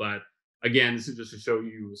off, but again, this is just to show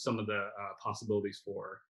you some of the possibilities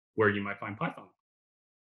for where you might find Python.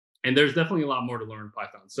 And there's definitely a lot more to learn in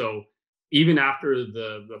Python. So even after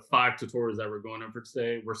the 5 tutorials that we're going over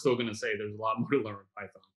today, we're still going to say there's a lot more to learn in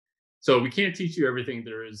Python. So we can't teach you everything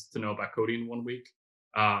there is to know about coding in 1 week,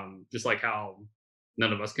 just like how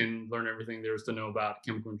none of us can learn everything there is to know about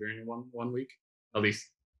chemical engineering in one week. At least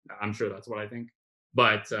I'm sure that's what I think.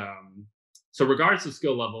 But so regardless of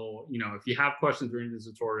skill level, if you have questions during the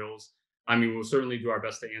tutorials, I mean, we'll certainly do our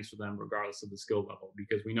best to answer them regardless of the skill level,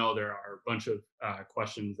 because we know there are a bunch of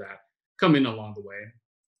questions that come in along the way.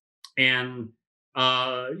 And,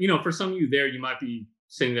 for some of you there, you might be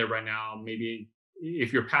sitting there right now. Maybe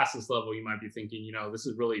if you're past this level, you might be thinking, this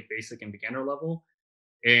is really basic and beginner level.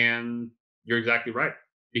 And you're exactly right,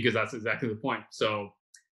 because that's exactly the point. So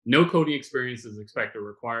no coding experience is expected or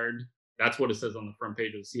required. That's what it says on the front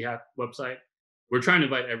page of the CHAC website. We're trying to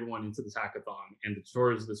invite everyone into this hackathon, and the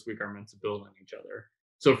tutorials this week are meant to build on each other.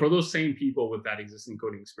 So for those same people with that existing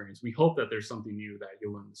coding experience, we hope that there's something new that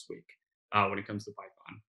you'll learn this week when it comes to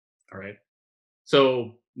Python. All right.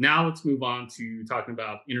 So now let's move on to talking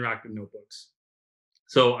about interactive notebooks.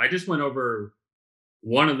 So I just went over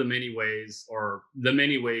one of the many ways, or the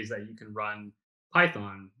many ways that you can run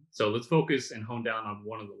Python. So let's focus and hone down on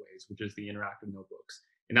one of the ways, which is the interactive notebooks.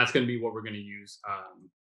 And that's going to be what we're going to use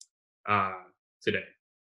today.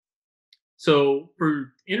 So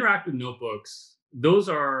for interactive notebooks, those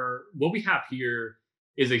are what we have here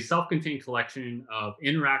is a self-contained collection of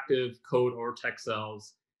interactive code or text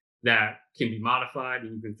cells that can be modified,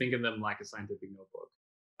 and you can think of them like a scientific notebook.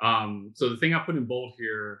 So the thing I put in bold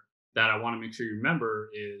here that I want to make sure you remember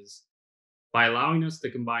is by allowing us to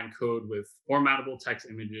combine code with formatable text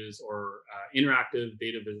images or interactive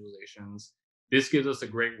data visualizations, this gives us a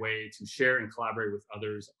great way to share and collaborate with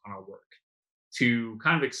others on our work. To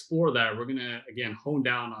kind of explore that, we're going to, again, hone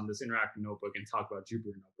down on this interactive notebook and talk about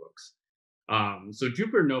Jupyter notebooks. So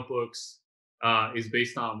Jupyter notebooks is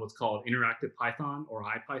based on what's called interactive Python, or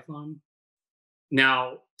IPython.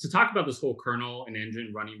 Now, to talk about this whole kernel and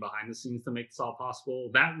engine running behind the scenes to make this all possible,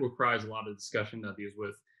 that requires a lot of discussion that deals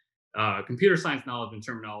with computer science knowledge and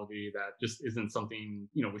terminology that just isn't something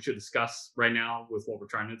we should discuss right now with what we're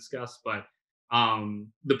trying to discuss. But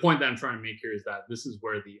the point that I'm trying to make here is that this is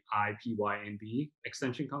where the IPYNB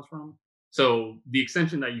extension comes from. So the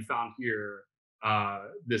extension that you found here,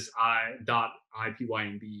 this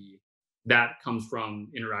I.IPYNB, that comes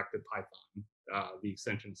from interactive Python, the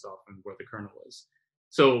extension itself, and where the kernel is.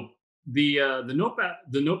 So the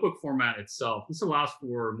notebook format itself, this allows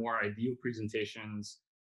for more ideal presentations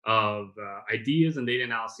of ideas and data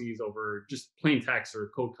analyses over just plain text or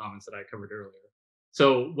code comments that I covered earlier.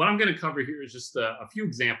 So what I'm going to cover here is just a few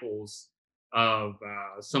examples of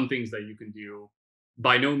some things that you can do.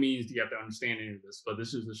 By no means do you have to understand any of this, but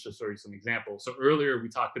this is just to show you some examples. So earlier we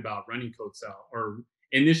talked about running code cell or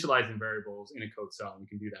initializing variables in a code cell, and we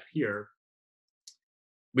can do that here.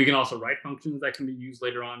 We can also write functions that can be used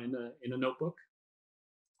later on in a notebook.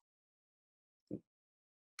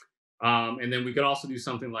 And then we could also do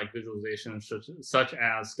something like visualization, such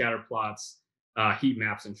as scatter plots, heat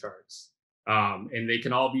maps, and charts. And they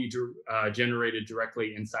can all be generated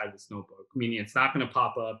directly inside this notebook, meaning it's not going to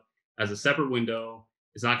pop up as a separate window.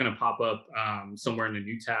 It's not going to pop up somewhere in a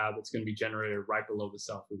new tab. It's going to be generated right below the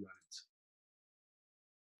cell we run it.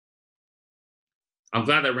 I'm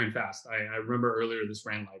glad that ran fast. I remember earlier this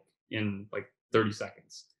ran in 30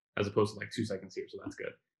 seconds as opposed to 2 seconds here. So that's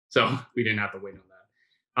good. So we didn't have to wait on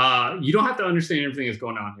that. You don't have to understand everything that's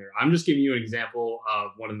going on here. I'm just giving you an example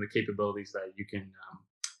of one of the capabilities that you can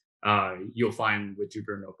you'll find with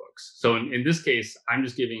Jupyter notebooks. So in this case, I'm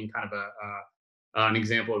just giving kind of an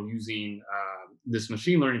example of using this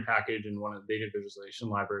machine learning package in one of the data visualization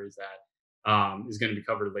libraries that is going to be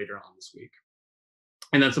covered later on this week.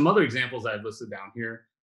 And then some other examples that I've listed down here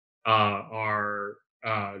are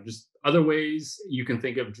just other ways you can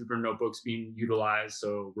think of Jupyter notebooks being utilized.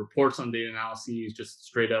 So reports on data analyses, just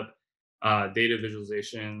straight up data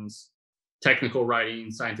visualizations, technical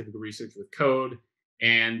writing, scientific research with code,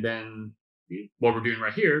 and then what we're doing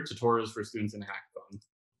right here, tutorials for students in a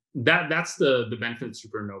hackathon. That's the benefit of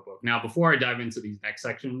Jupyter notebook. Now, before I dive into these next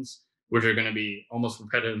sections, which are going to be almost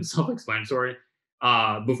repetitive and self-explanatory,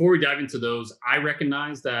 before we dive into those, I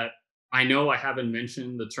recognize that I know I haven't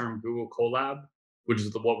mentioned the term Google Colab, which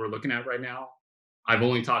is what we're looking at right now. I've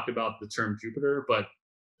only talked about the term Jupyter, but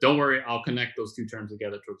don't worry, I'll connect those two terms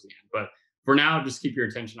together towards the end. But for now, just keep your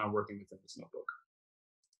attention on working within this notebook.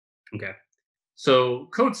 Okay, so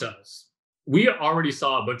code cells. We already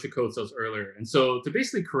saw a bunch of code cells earlier. And so to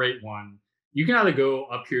basically create one, you can either go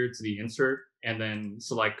up here to the insert and then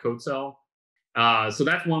select code cell. So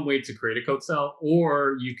that's one way to create a code cell,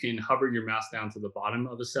 or you can hover your mouse down to the bottom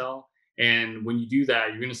of the cell. And when you do that,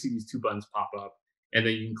 you're going to see these two buttons pop up, and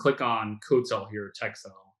then you can click on code cell here, text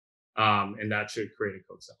cell, and that should create a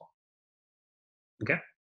code cell. Okay.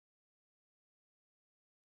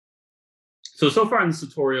 So far in this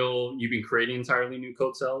tutorial, you've been creating entirely new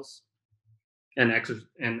code cells and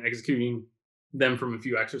executing them from a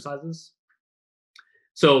few exercises.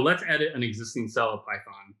 So let's edit an existing cell of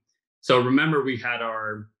Python. So remember, we had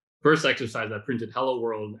our first exercise that printed hello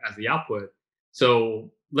world as the output.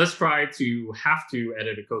 So let's try to have to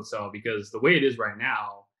edit a code cell, because the way it is right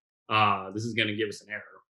now, this is going to give us an error.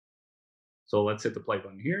 So let's hit the play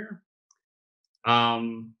button here.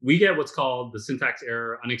 We get what's called the syntax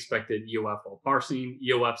error, unexpected EOF while parsing.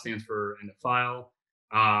 EOF stands for end of file.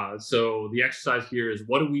 So the exercise here is,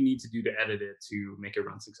 what do we need to do to edit it to make it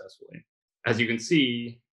run successfully? As you can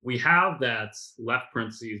see, we have that left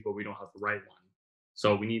parentheses, but we don't have the right one.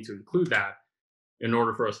 So we need to include that in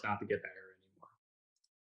order for us not to get that error anymore.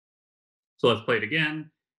 So let's play it again.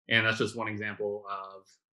 And that's just one example of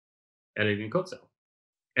editing a code cell.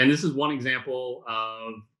 And this is one example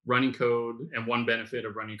of running code, and one benefit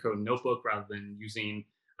of running code in Notebook rather than using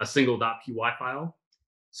a single .py file.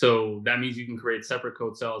 So that means you can create separate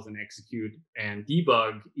code cells and execute and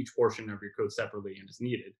debug each portion of your code separately and as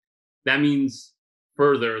needed. That means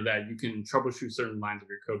further that you can troubleshoot certain lines of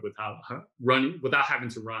your code without having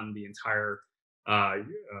to run the entire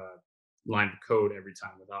line of code every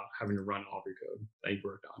time, without having to run all of your code that you've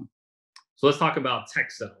worked on. So let's talk about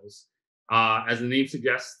text cells. As the name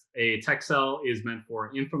suggests, a text cell is meant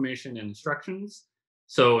for information and instructions.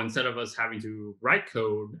 So instead of us having to write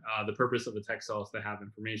code, the purpose of a text cell is to have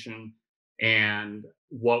information. And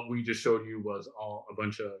what we just showed you was a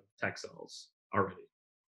bunch of text cells already.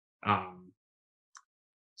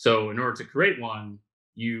 So in order to create one,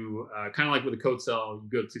 you kind of like with a code cell, you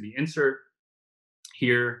go to the insert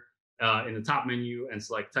here in the top menu and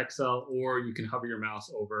select text cell, or you can hover your mouse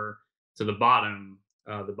over to the bottom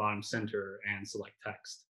center and select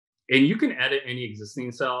text. And you can edit any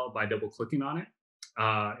existing cell by double clicking on it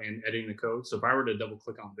and editing the code. So if I were to double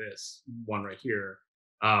click on this one right here,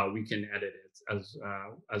 we can edit it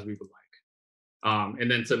as we would like. And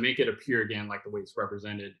then to make it appear again like the way it's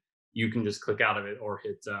represented, you can just click out of it or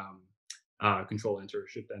hit Control Enter or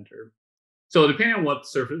Shift Enter. So depending on what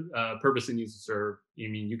purpose it needs to serve,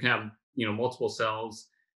 you can have multiple cells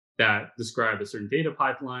that describe a certain data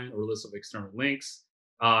pipeline or list of external links.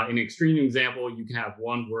 In an extreme example, you can have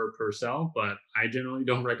one word per cell, but I generally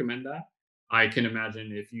don't recommend that. I can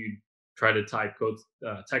imagine if you try to type code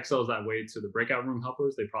text cells that way to the breakout room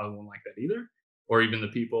helpers, they probably won't like that either, or even the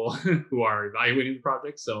people who are evaluating the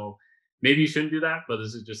project. So maybe you shouldn't do that, but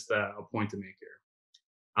this is just a point to make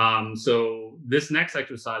here. So this next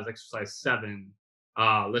exercise 7,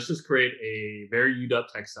 let's just create a very UW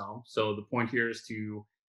text cell. So the point here is to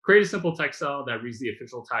create a simple text cell that reads the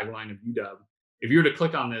official tagline of UW. If you were to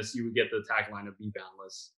click on this, you would get the tagline of Be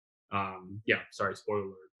Boundless. Sorry, spoiler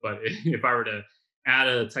alert. But if I were to add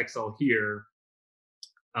a text cell here,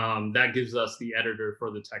 that gives us the editor for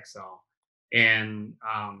the text cell. And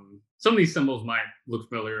some of these symbols might look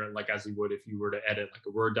familiar, like as you would if you were to edit like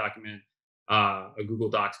a Word document, a Google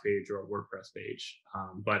Docs page, or a WordPress page.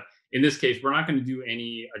 But in this case, we're not going to do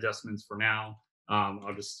any adjustments for now.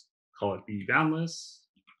 I'll just call it Be Boundless.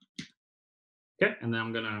 Okay, and then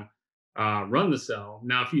I'm going to run the cell.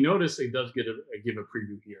 Now, if you notice, it does give a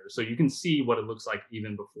preview here. So you can see what it looks like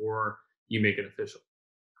even before you make it official.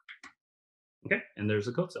 Okay, and there's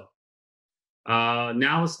a code cell.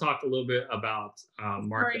 Now let's talk a little bit about Markdown.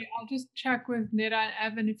 Sorry, I'll just check with Nida and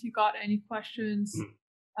Evan if you got any questions.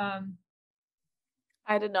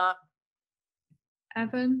 I did not.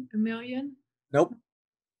 Evan, a million? Nope.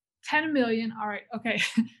 10 million. All right. Okay.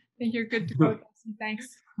 I think you're good to go. Thanks.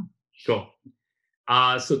 Cool.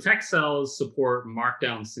 So text cells support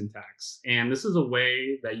Markdown syntax, and this is a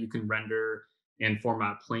way that you can render and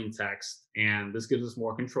format plain text. And this gives us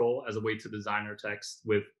more control as a way to design our text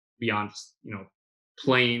with beyond just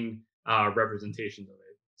plain representations of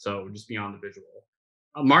it. So just beyond the visual.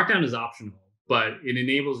 Markdown is optional, but it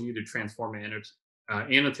enables you to transform and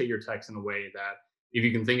annotate your text in a way that, if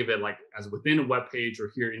you can think of it like as within a web page or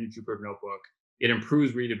here in a Jupyter Notebook, it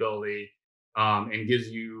improves readability and gives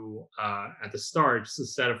you at the start just a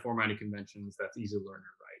set of formatting conventions that's easy to learn and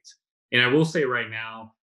write. And I will say right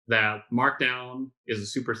now that Markdown is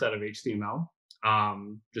a superset of HTML,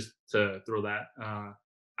 just to throw that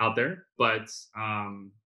out there. But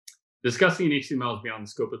discussing HTML is beyond the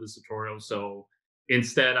scope of this tutorial. So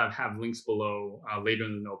instead, I have links below later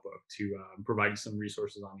in the notebook to provide you some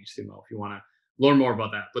resources on HTML if you want to learn more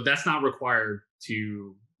about that. But that's not required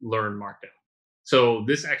to learn Markdown. So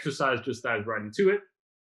this exercise just dives right into it,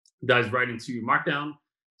 dives right into Markdown.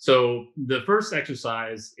 So the first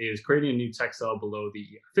exercise is creating a new text cell below the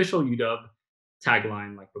official UW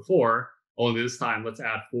tagline like before, only this time let's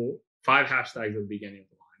add 5 hashtags at the beginning of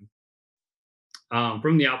the line.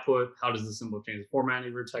 From the output, how does the symbol change the formatting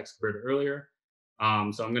of your text compared to earlier?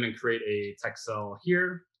 So I'm going to create a text cell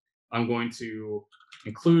here. I'm going to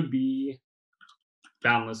include the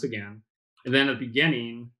boundless again. And then at the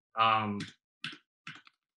beginning, I'm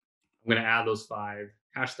going to add those 5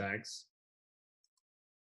 hashtags.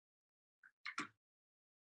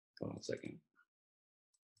 Hold on a second.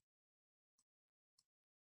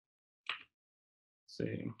 Let's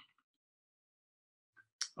see.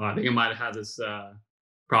 Oh, I think I might have had this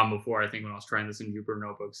problem before. I think when I was trying this in Jupyter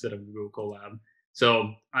Notebook instead of Google Colab.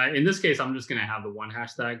 So in this case, I'm just going to have the 1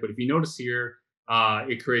 hashtag. But if you notice here,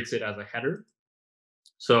 it creates it as a header.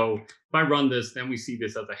 So if I run this, then we see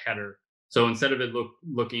this as a header. So instead of it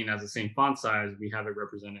looking as the same font size, we have it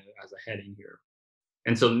represented as a heading here.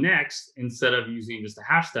 And so next, instead of using just a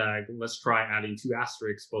hashtag, let's try adding 2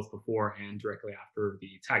 asterisks both before and directly after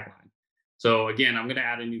the tagline. So again, I'm going to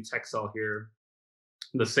add a new text cell here,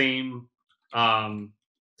 the same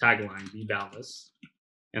tagline, be boundless.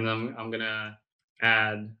 And then I'm going to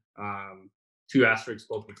add 2 asterisks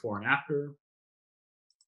both before and after.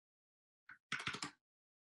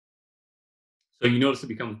 So you notice it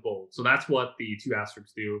becomes bold. So that's what the 2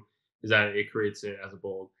 asterisks do, is that it creates it as a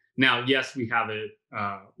bold. Now, yes, we have it.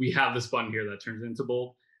 We have this button here that turns into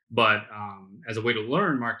bold, but as a way to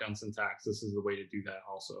learn Markdown syntax, this is the way to do that.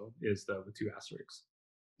 Also, is the 2 asterisks.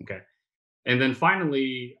 Okay, and then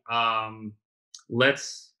finally,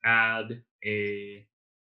 let's add a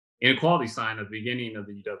inequality sign at the beginning of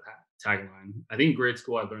the UW tagline. I think in grade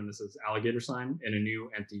school I learned this as alligator sign and a new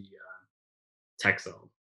empty text cell.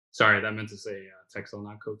 Sorry, that meant to say text cell,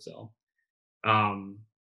 not code cell.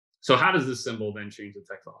 So how does this symbol then change the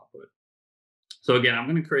text cell output? So again, I'm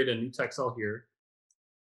going to create a new text cell here.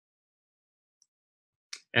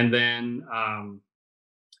 And then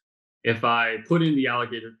if I put in the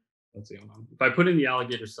alligator, let's see, hold on. If I put in the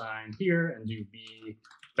alligator sign here and do be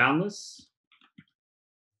boundless,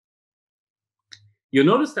 you'll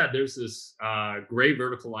notice that there's this gray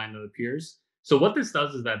vertical line that appears. So what this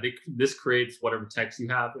does is that this creates whatever text you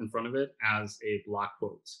have in front of it as a block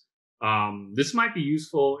quotes. This might be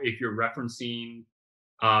useful if you're referencing,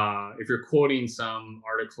 if you're quoting some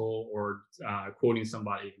article or quoting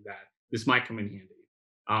somebody, that this might come in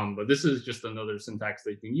handy. But this is just another syntax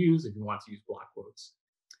that you can use if you want to use block quotes.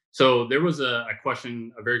 So there was a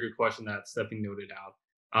question, a very good question that Stephanie noted out.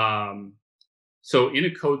 So in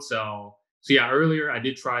a code cell, so yeah, earlier I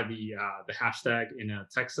did try the hashtag in a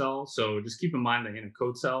text cell. So just keep in mind that in a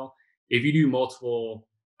code cell, if you do multiple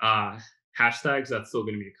hashtags, that's still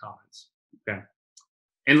going to be a comment. Okay.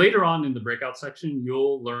 And later on in the breakout section,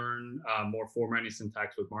 you'll learn more formatting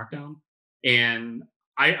syntax with Markdown. And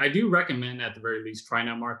I do recommend at the very least trying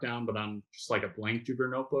out Markdown, but on just like a blank Jupyter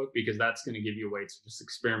notebook, because that's going to give you a way to just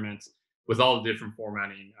experiment with all the different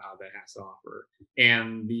formatting that it has to offer.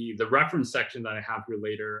 And the reference section that I have here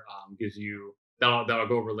later gives you, that I'll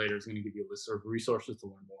go over later, is going to give you a list of resources to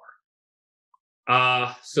learn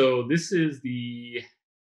more. So this is the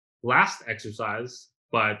last exercise,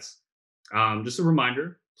 but just a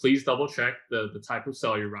reminder, please double check the type of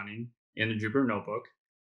cell you're running in the Jupyter notebook.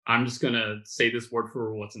 I'm just going to say this word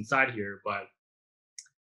for what's inside here, but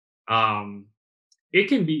it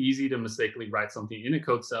can be easy to mistakenly write something in a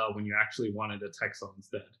code cell when you actually wanted a text cell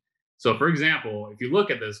instead. So for example, if you look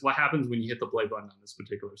at this, what happens when you hit the play button on this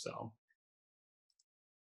particular cell?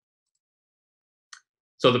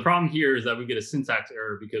 So the problem here is that we get a syntax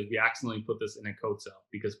error because we accidentally put this in a code cell,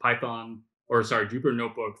 because Jupyter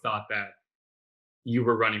Notebook thought that you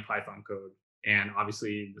were running Python code. And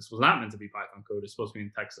obviously this was not meant to be Python code. It's supposed to be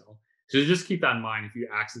in text cell. So just keep that in mind if you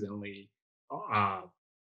accidentally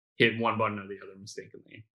hit one button or the other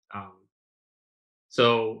mistakenly. And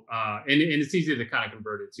it's easy to kind of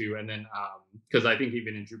convert it too. And then, because I think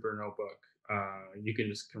even in Jupyter Notebook, you can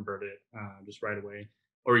just convert it just right away,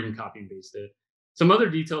 or you can copy and paste it. Some other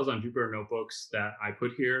details on Jupyter Notebooks that I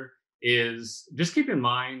put here is just keep in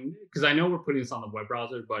mind, because I know we're putting this on the web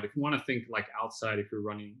browser, but if you want to think like outside, if you're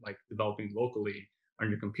running, like developing locally on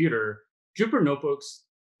your computer, Jupyter Notebooks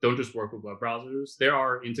don't just work with web browsers. There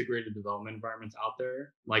are integrated development environments out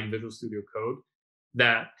there, like Visual Studio Code,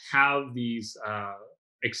 that have these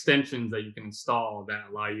extensions that you can install that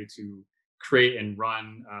allow you to create and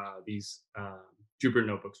run these Jupyter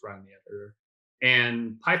Notebooks right in the editor.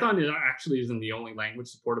 And Python actually isn't the only language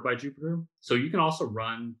supported by Jupyter. So you can also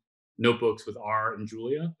run notebooks with R and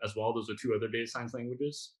Julia as well. Those are two other data science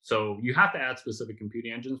languages. So you have to add specific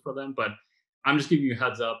computing engines for them, but I'm just giving you a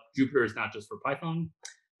heads up. Jupyter is not just for Python.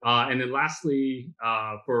 And then lastly,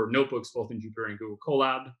 for notebooks, both in Jupyter and Google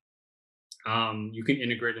Colab, you can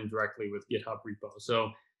integrate them directly with GitHub repo.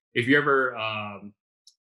 So if you're ever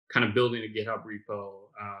kind of building a GitHub repo,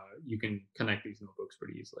 you can connect these notebooks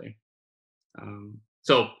pretty easily.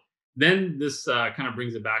 So then this kind of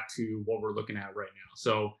brings it back to what we're looking at right now.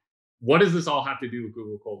 So what does this all have to do with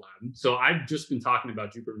Google Colab? So I've just been talking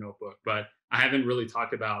about Jupyter Notebook, but I haven't really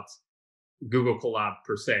talked about Google Colab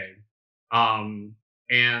per se.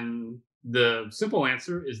 And the simple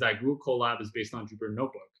answer is that Google Colab is based on Jupyter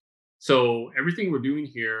Notebook. So everything we're doing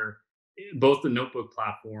here, both the notebook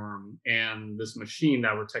platform and this machine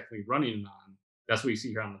that we're technically running on, that's what you see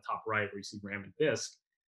here on the top right, where you see RAM and disk,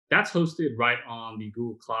 that's hosted right on the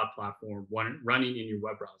Google Cloud platform running in your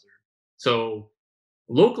web browser. So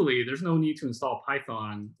locally, there's no need to install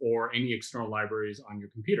Python or any external libraries on your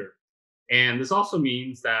computer. And this also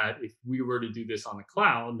means that if we were to do this on the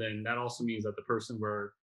cloud, then that also means that the person we're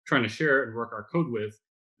trying to share and work our code with,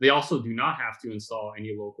 they also do not have to install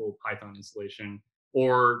any local Python installation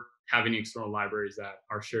or have any external libraries that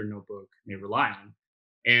our shared notebook may rely on.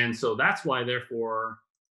 And so that's why, therefore,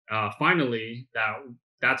 finally,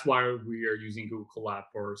 that's why we are using Google Colab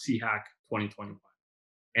for CHAC 2021.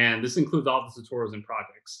 And this includes all the tutorials and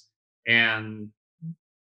projects. And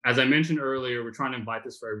as I mentioned earlier, we're trying to invite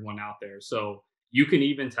this for everyone out there. So you can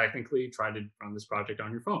even technically try to run this project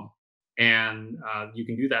on your phone. And you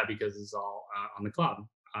can do that because it's all on the cloud,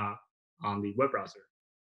 on the web browser.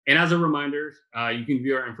 And as a reminder, you can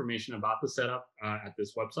view our information about the setup at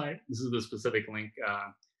this website. This is the specific link,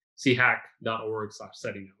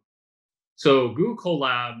 chac.org/setting up. So Google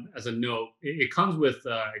Colab, as a note, it comes with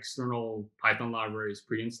external Python libraries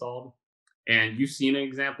pre-installed. And you've seen an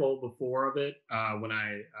example before of it when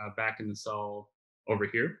I back in the cell over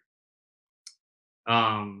here.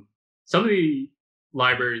 Some of the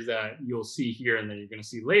libraries that you'll see here and that you're going to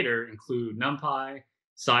see later include NumPy,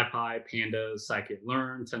 SciPy, Pandas,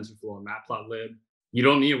 scikit-learn, TensorFlow, and Matplotlib. You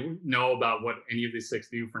don't need to know about what any of these 6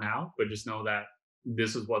 do for now, but just know that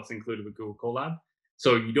this is what's included with Google Colab.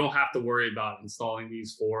 So you don't have to worry about installing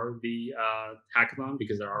these for the hackathon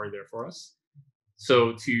because they're already there for us.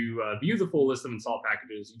 So to view the full list of install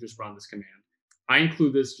packages, you just run this command. I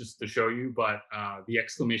include this just to show you, but the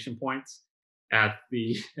exclamation points at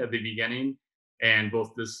the beginning and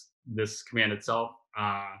both this command itself,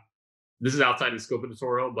 this is outside the scope of the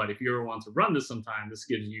tutorial, but if you ever want to run this sometime, this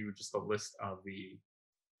gives you just a list of the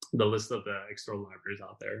external libraries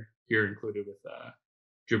out there here included with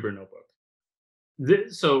Jupyter Notebook.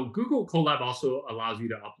 So Google Colab also allows you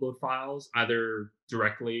to upload files either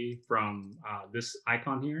directly from this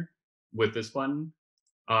icon here with this button,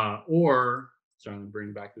 or sorry, I'm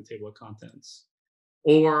bringing back the table of contents,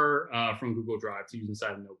 or from Google Drive to use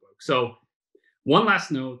inside the notebook. So one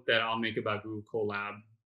last note that I'll make about Google Colab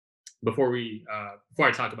before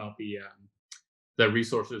I talk about the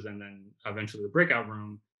resources and then eventually the breakout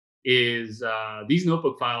room is these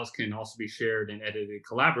notebook files can also be shared and edited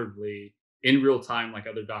collaboratively in real time, like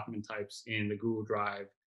other document types in the Google Drive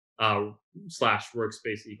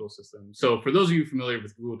 /workspace ecosystem. So for those of you familiar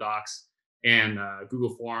with Google Docs and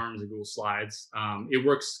Google Forms and Google Slides, it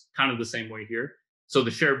works kind of the same way here. So the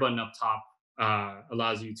share button up top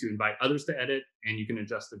allows you to invite others to edit, and you can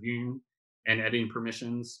adjust the viewing and editing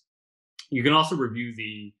permissions. You can also review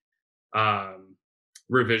the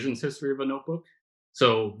revisions history of a notebook.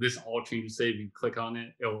 So this all changes save, you click on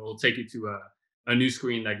it, it'll take you to a new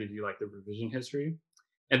screen that gives you like the revision history.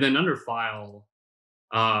 And then under file,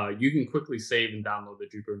 you can quickly save and download the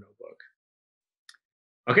Jupyter Notebook.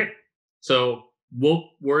 Okay, so we'll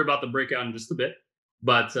worry about the breakout in just a bit.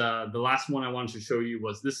 But the last one I wanted to show you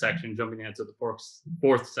was this section, jumping into the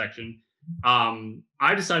fourth section.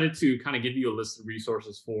 I decided to kind of give you a list of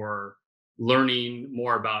resources for learning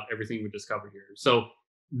more about everything we just covered here. So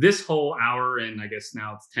this whole hour and I guess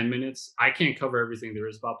now it's 10 minutes, I can't cover everything there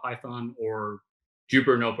is about Python or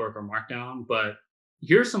Jupyter Notebook or Markdown, but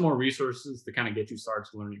here's some more resources to kind of get you started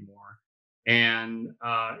learning more. And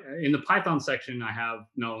in the Python section, I have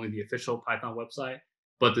not only the official Python website,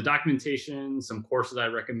 but the documentation, some courses I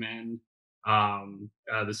recommend,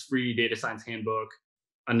 this free data science handbook,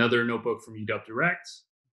 another notebook from UW Direct,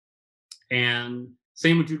 and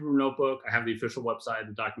same with Jupyter Notebook. I have the official website,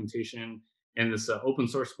 the documentation, and this open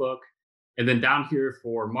source book. And then down here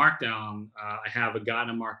for Markdown, I have a guide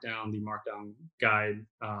on Markdown, the Markdown guide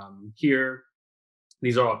here.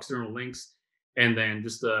 These are all external links. And then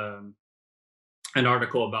just an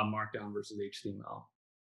article about Markdown versus HTML.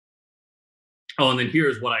 Oh, and then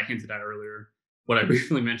here's what I hinted at earlier. What I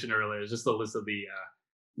briefly mentioned earlier is just a list of the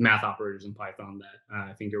math operators in Python that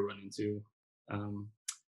I think you'll run into um,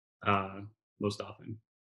 most often.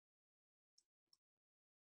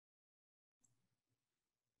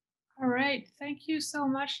 All right. Thank you so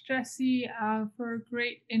much, Jesse, for a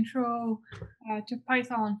great intro to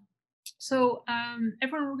Python. So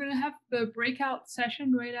everyone, we're going to have the breakout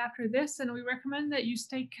session right after this, and we recommend that you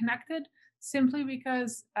stay connected simply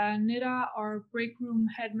because Nida, our break room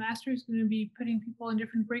headmaster, is going to be putting people in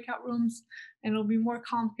different breakout rooms, and it'll be more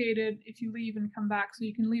complicated if you leave and come back. So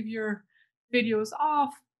you can leave your videos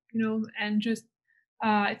off, and just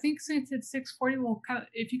I think since it's 6:40,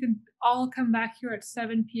 if you can all come back here at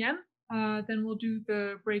 7 p.m. Then we'll do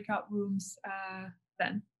the breakout rooms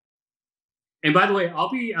then. And by the way, I'll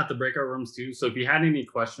be at the breakout rooms too. So if you had any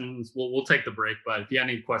questions, we'll take the break. But if you had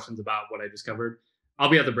any questions about what I just covered, I'll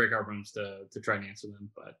be at the breakout rooms to try and answer them.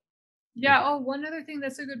 But yeah. Oh, one other thing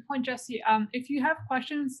that's a good point, Jesse. If you have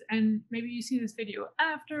questions and maybe you see this video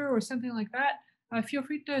after or something like that, feel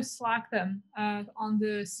free to Slack them on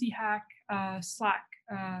the CHack Slack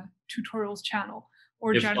tutorials channel.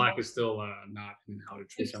 Or if Slack is still not in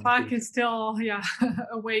outage, if Slack is still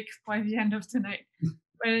awake by the end of tonight.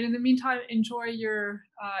 But in the meantime, enjoy your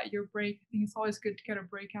break. I think it's always good to get a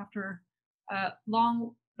break after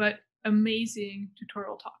long but amazing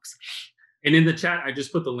tutorial talks. And in the chat, I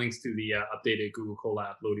just put the links to the updated Google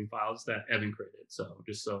Colab loading files that Evan created. So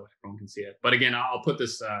just so everyone can see it. But again, I'll put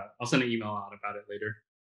this, I'll send an email out about it later.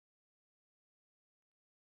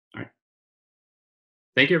 All right.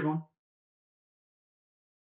 Thank you, everyone.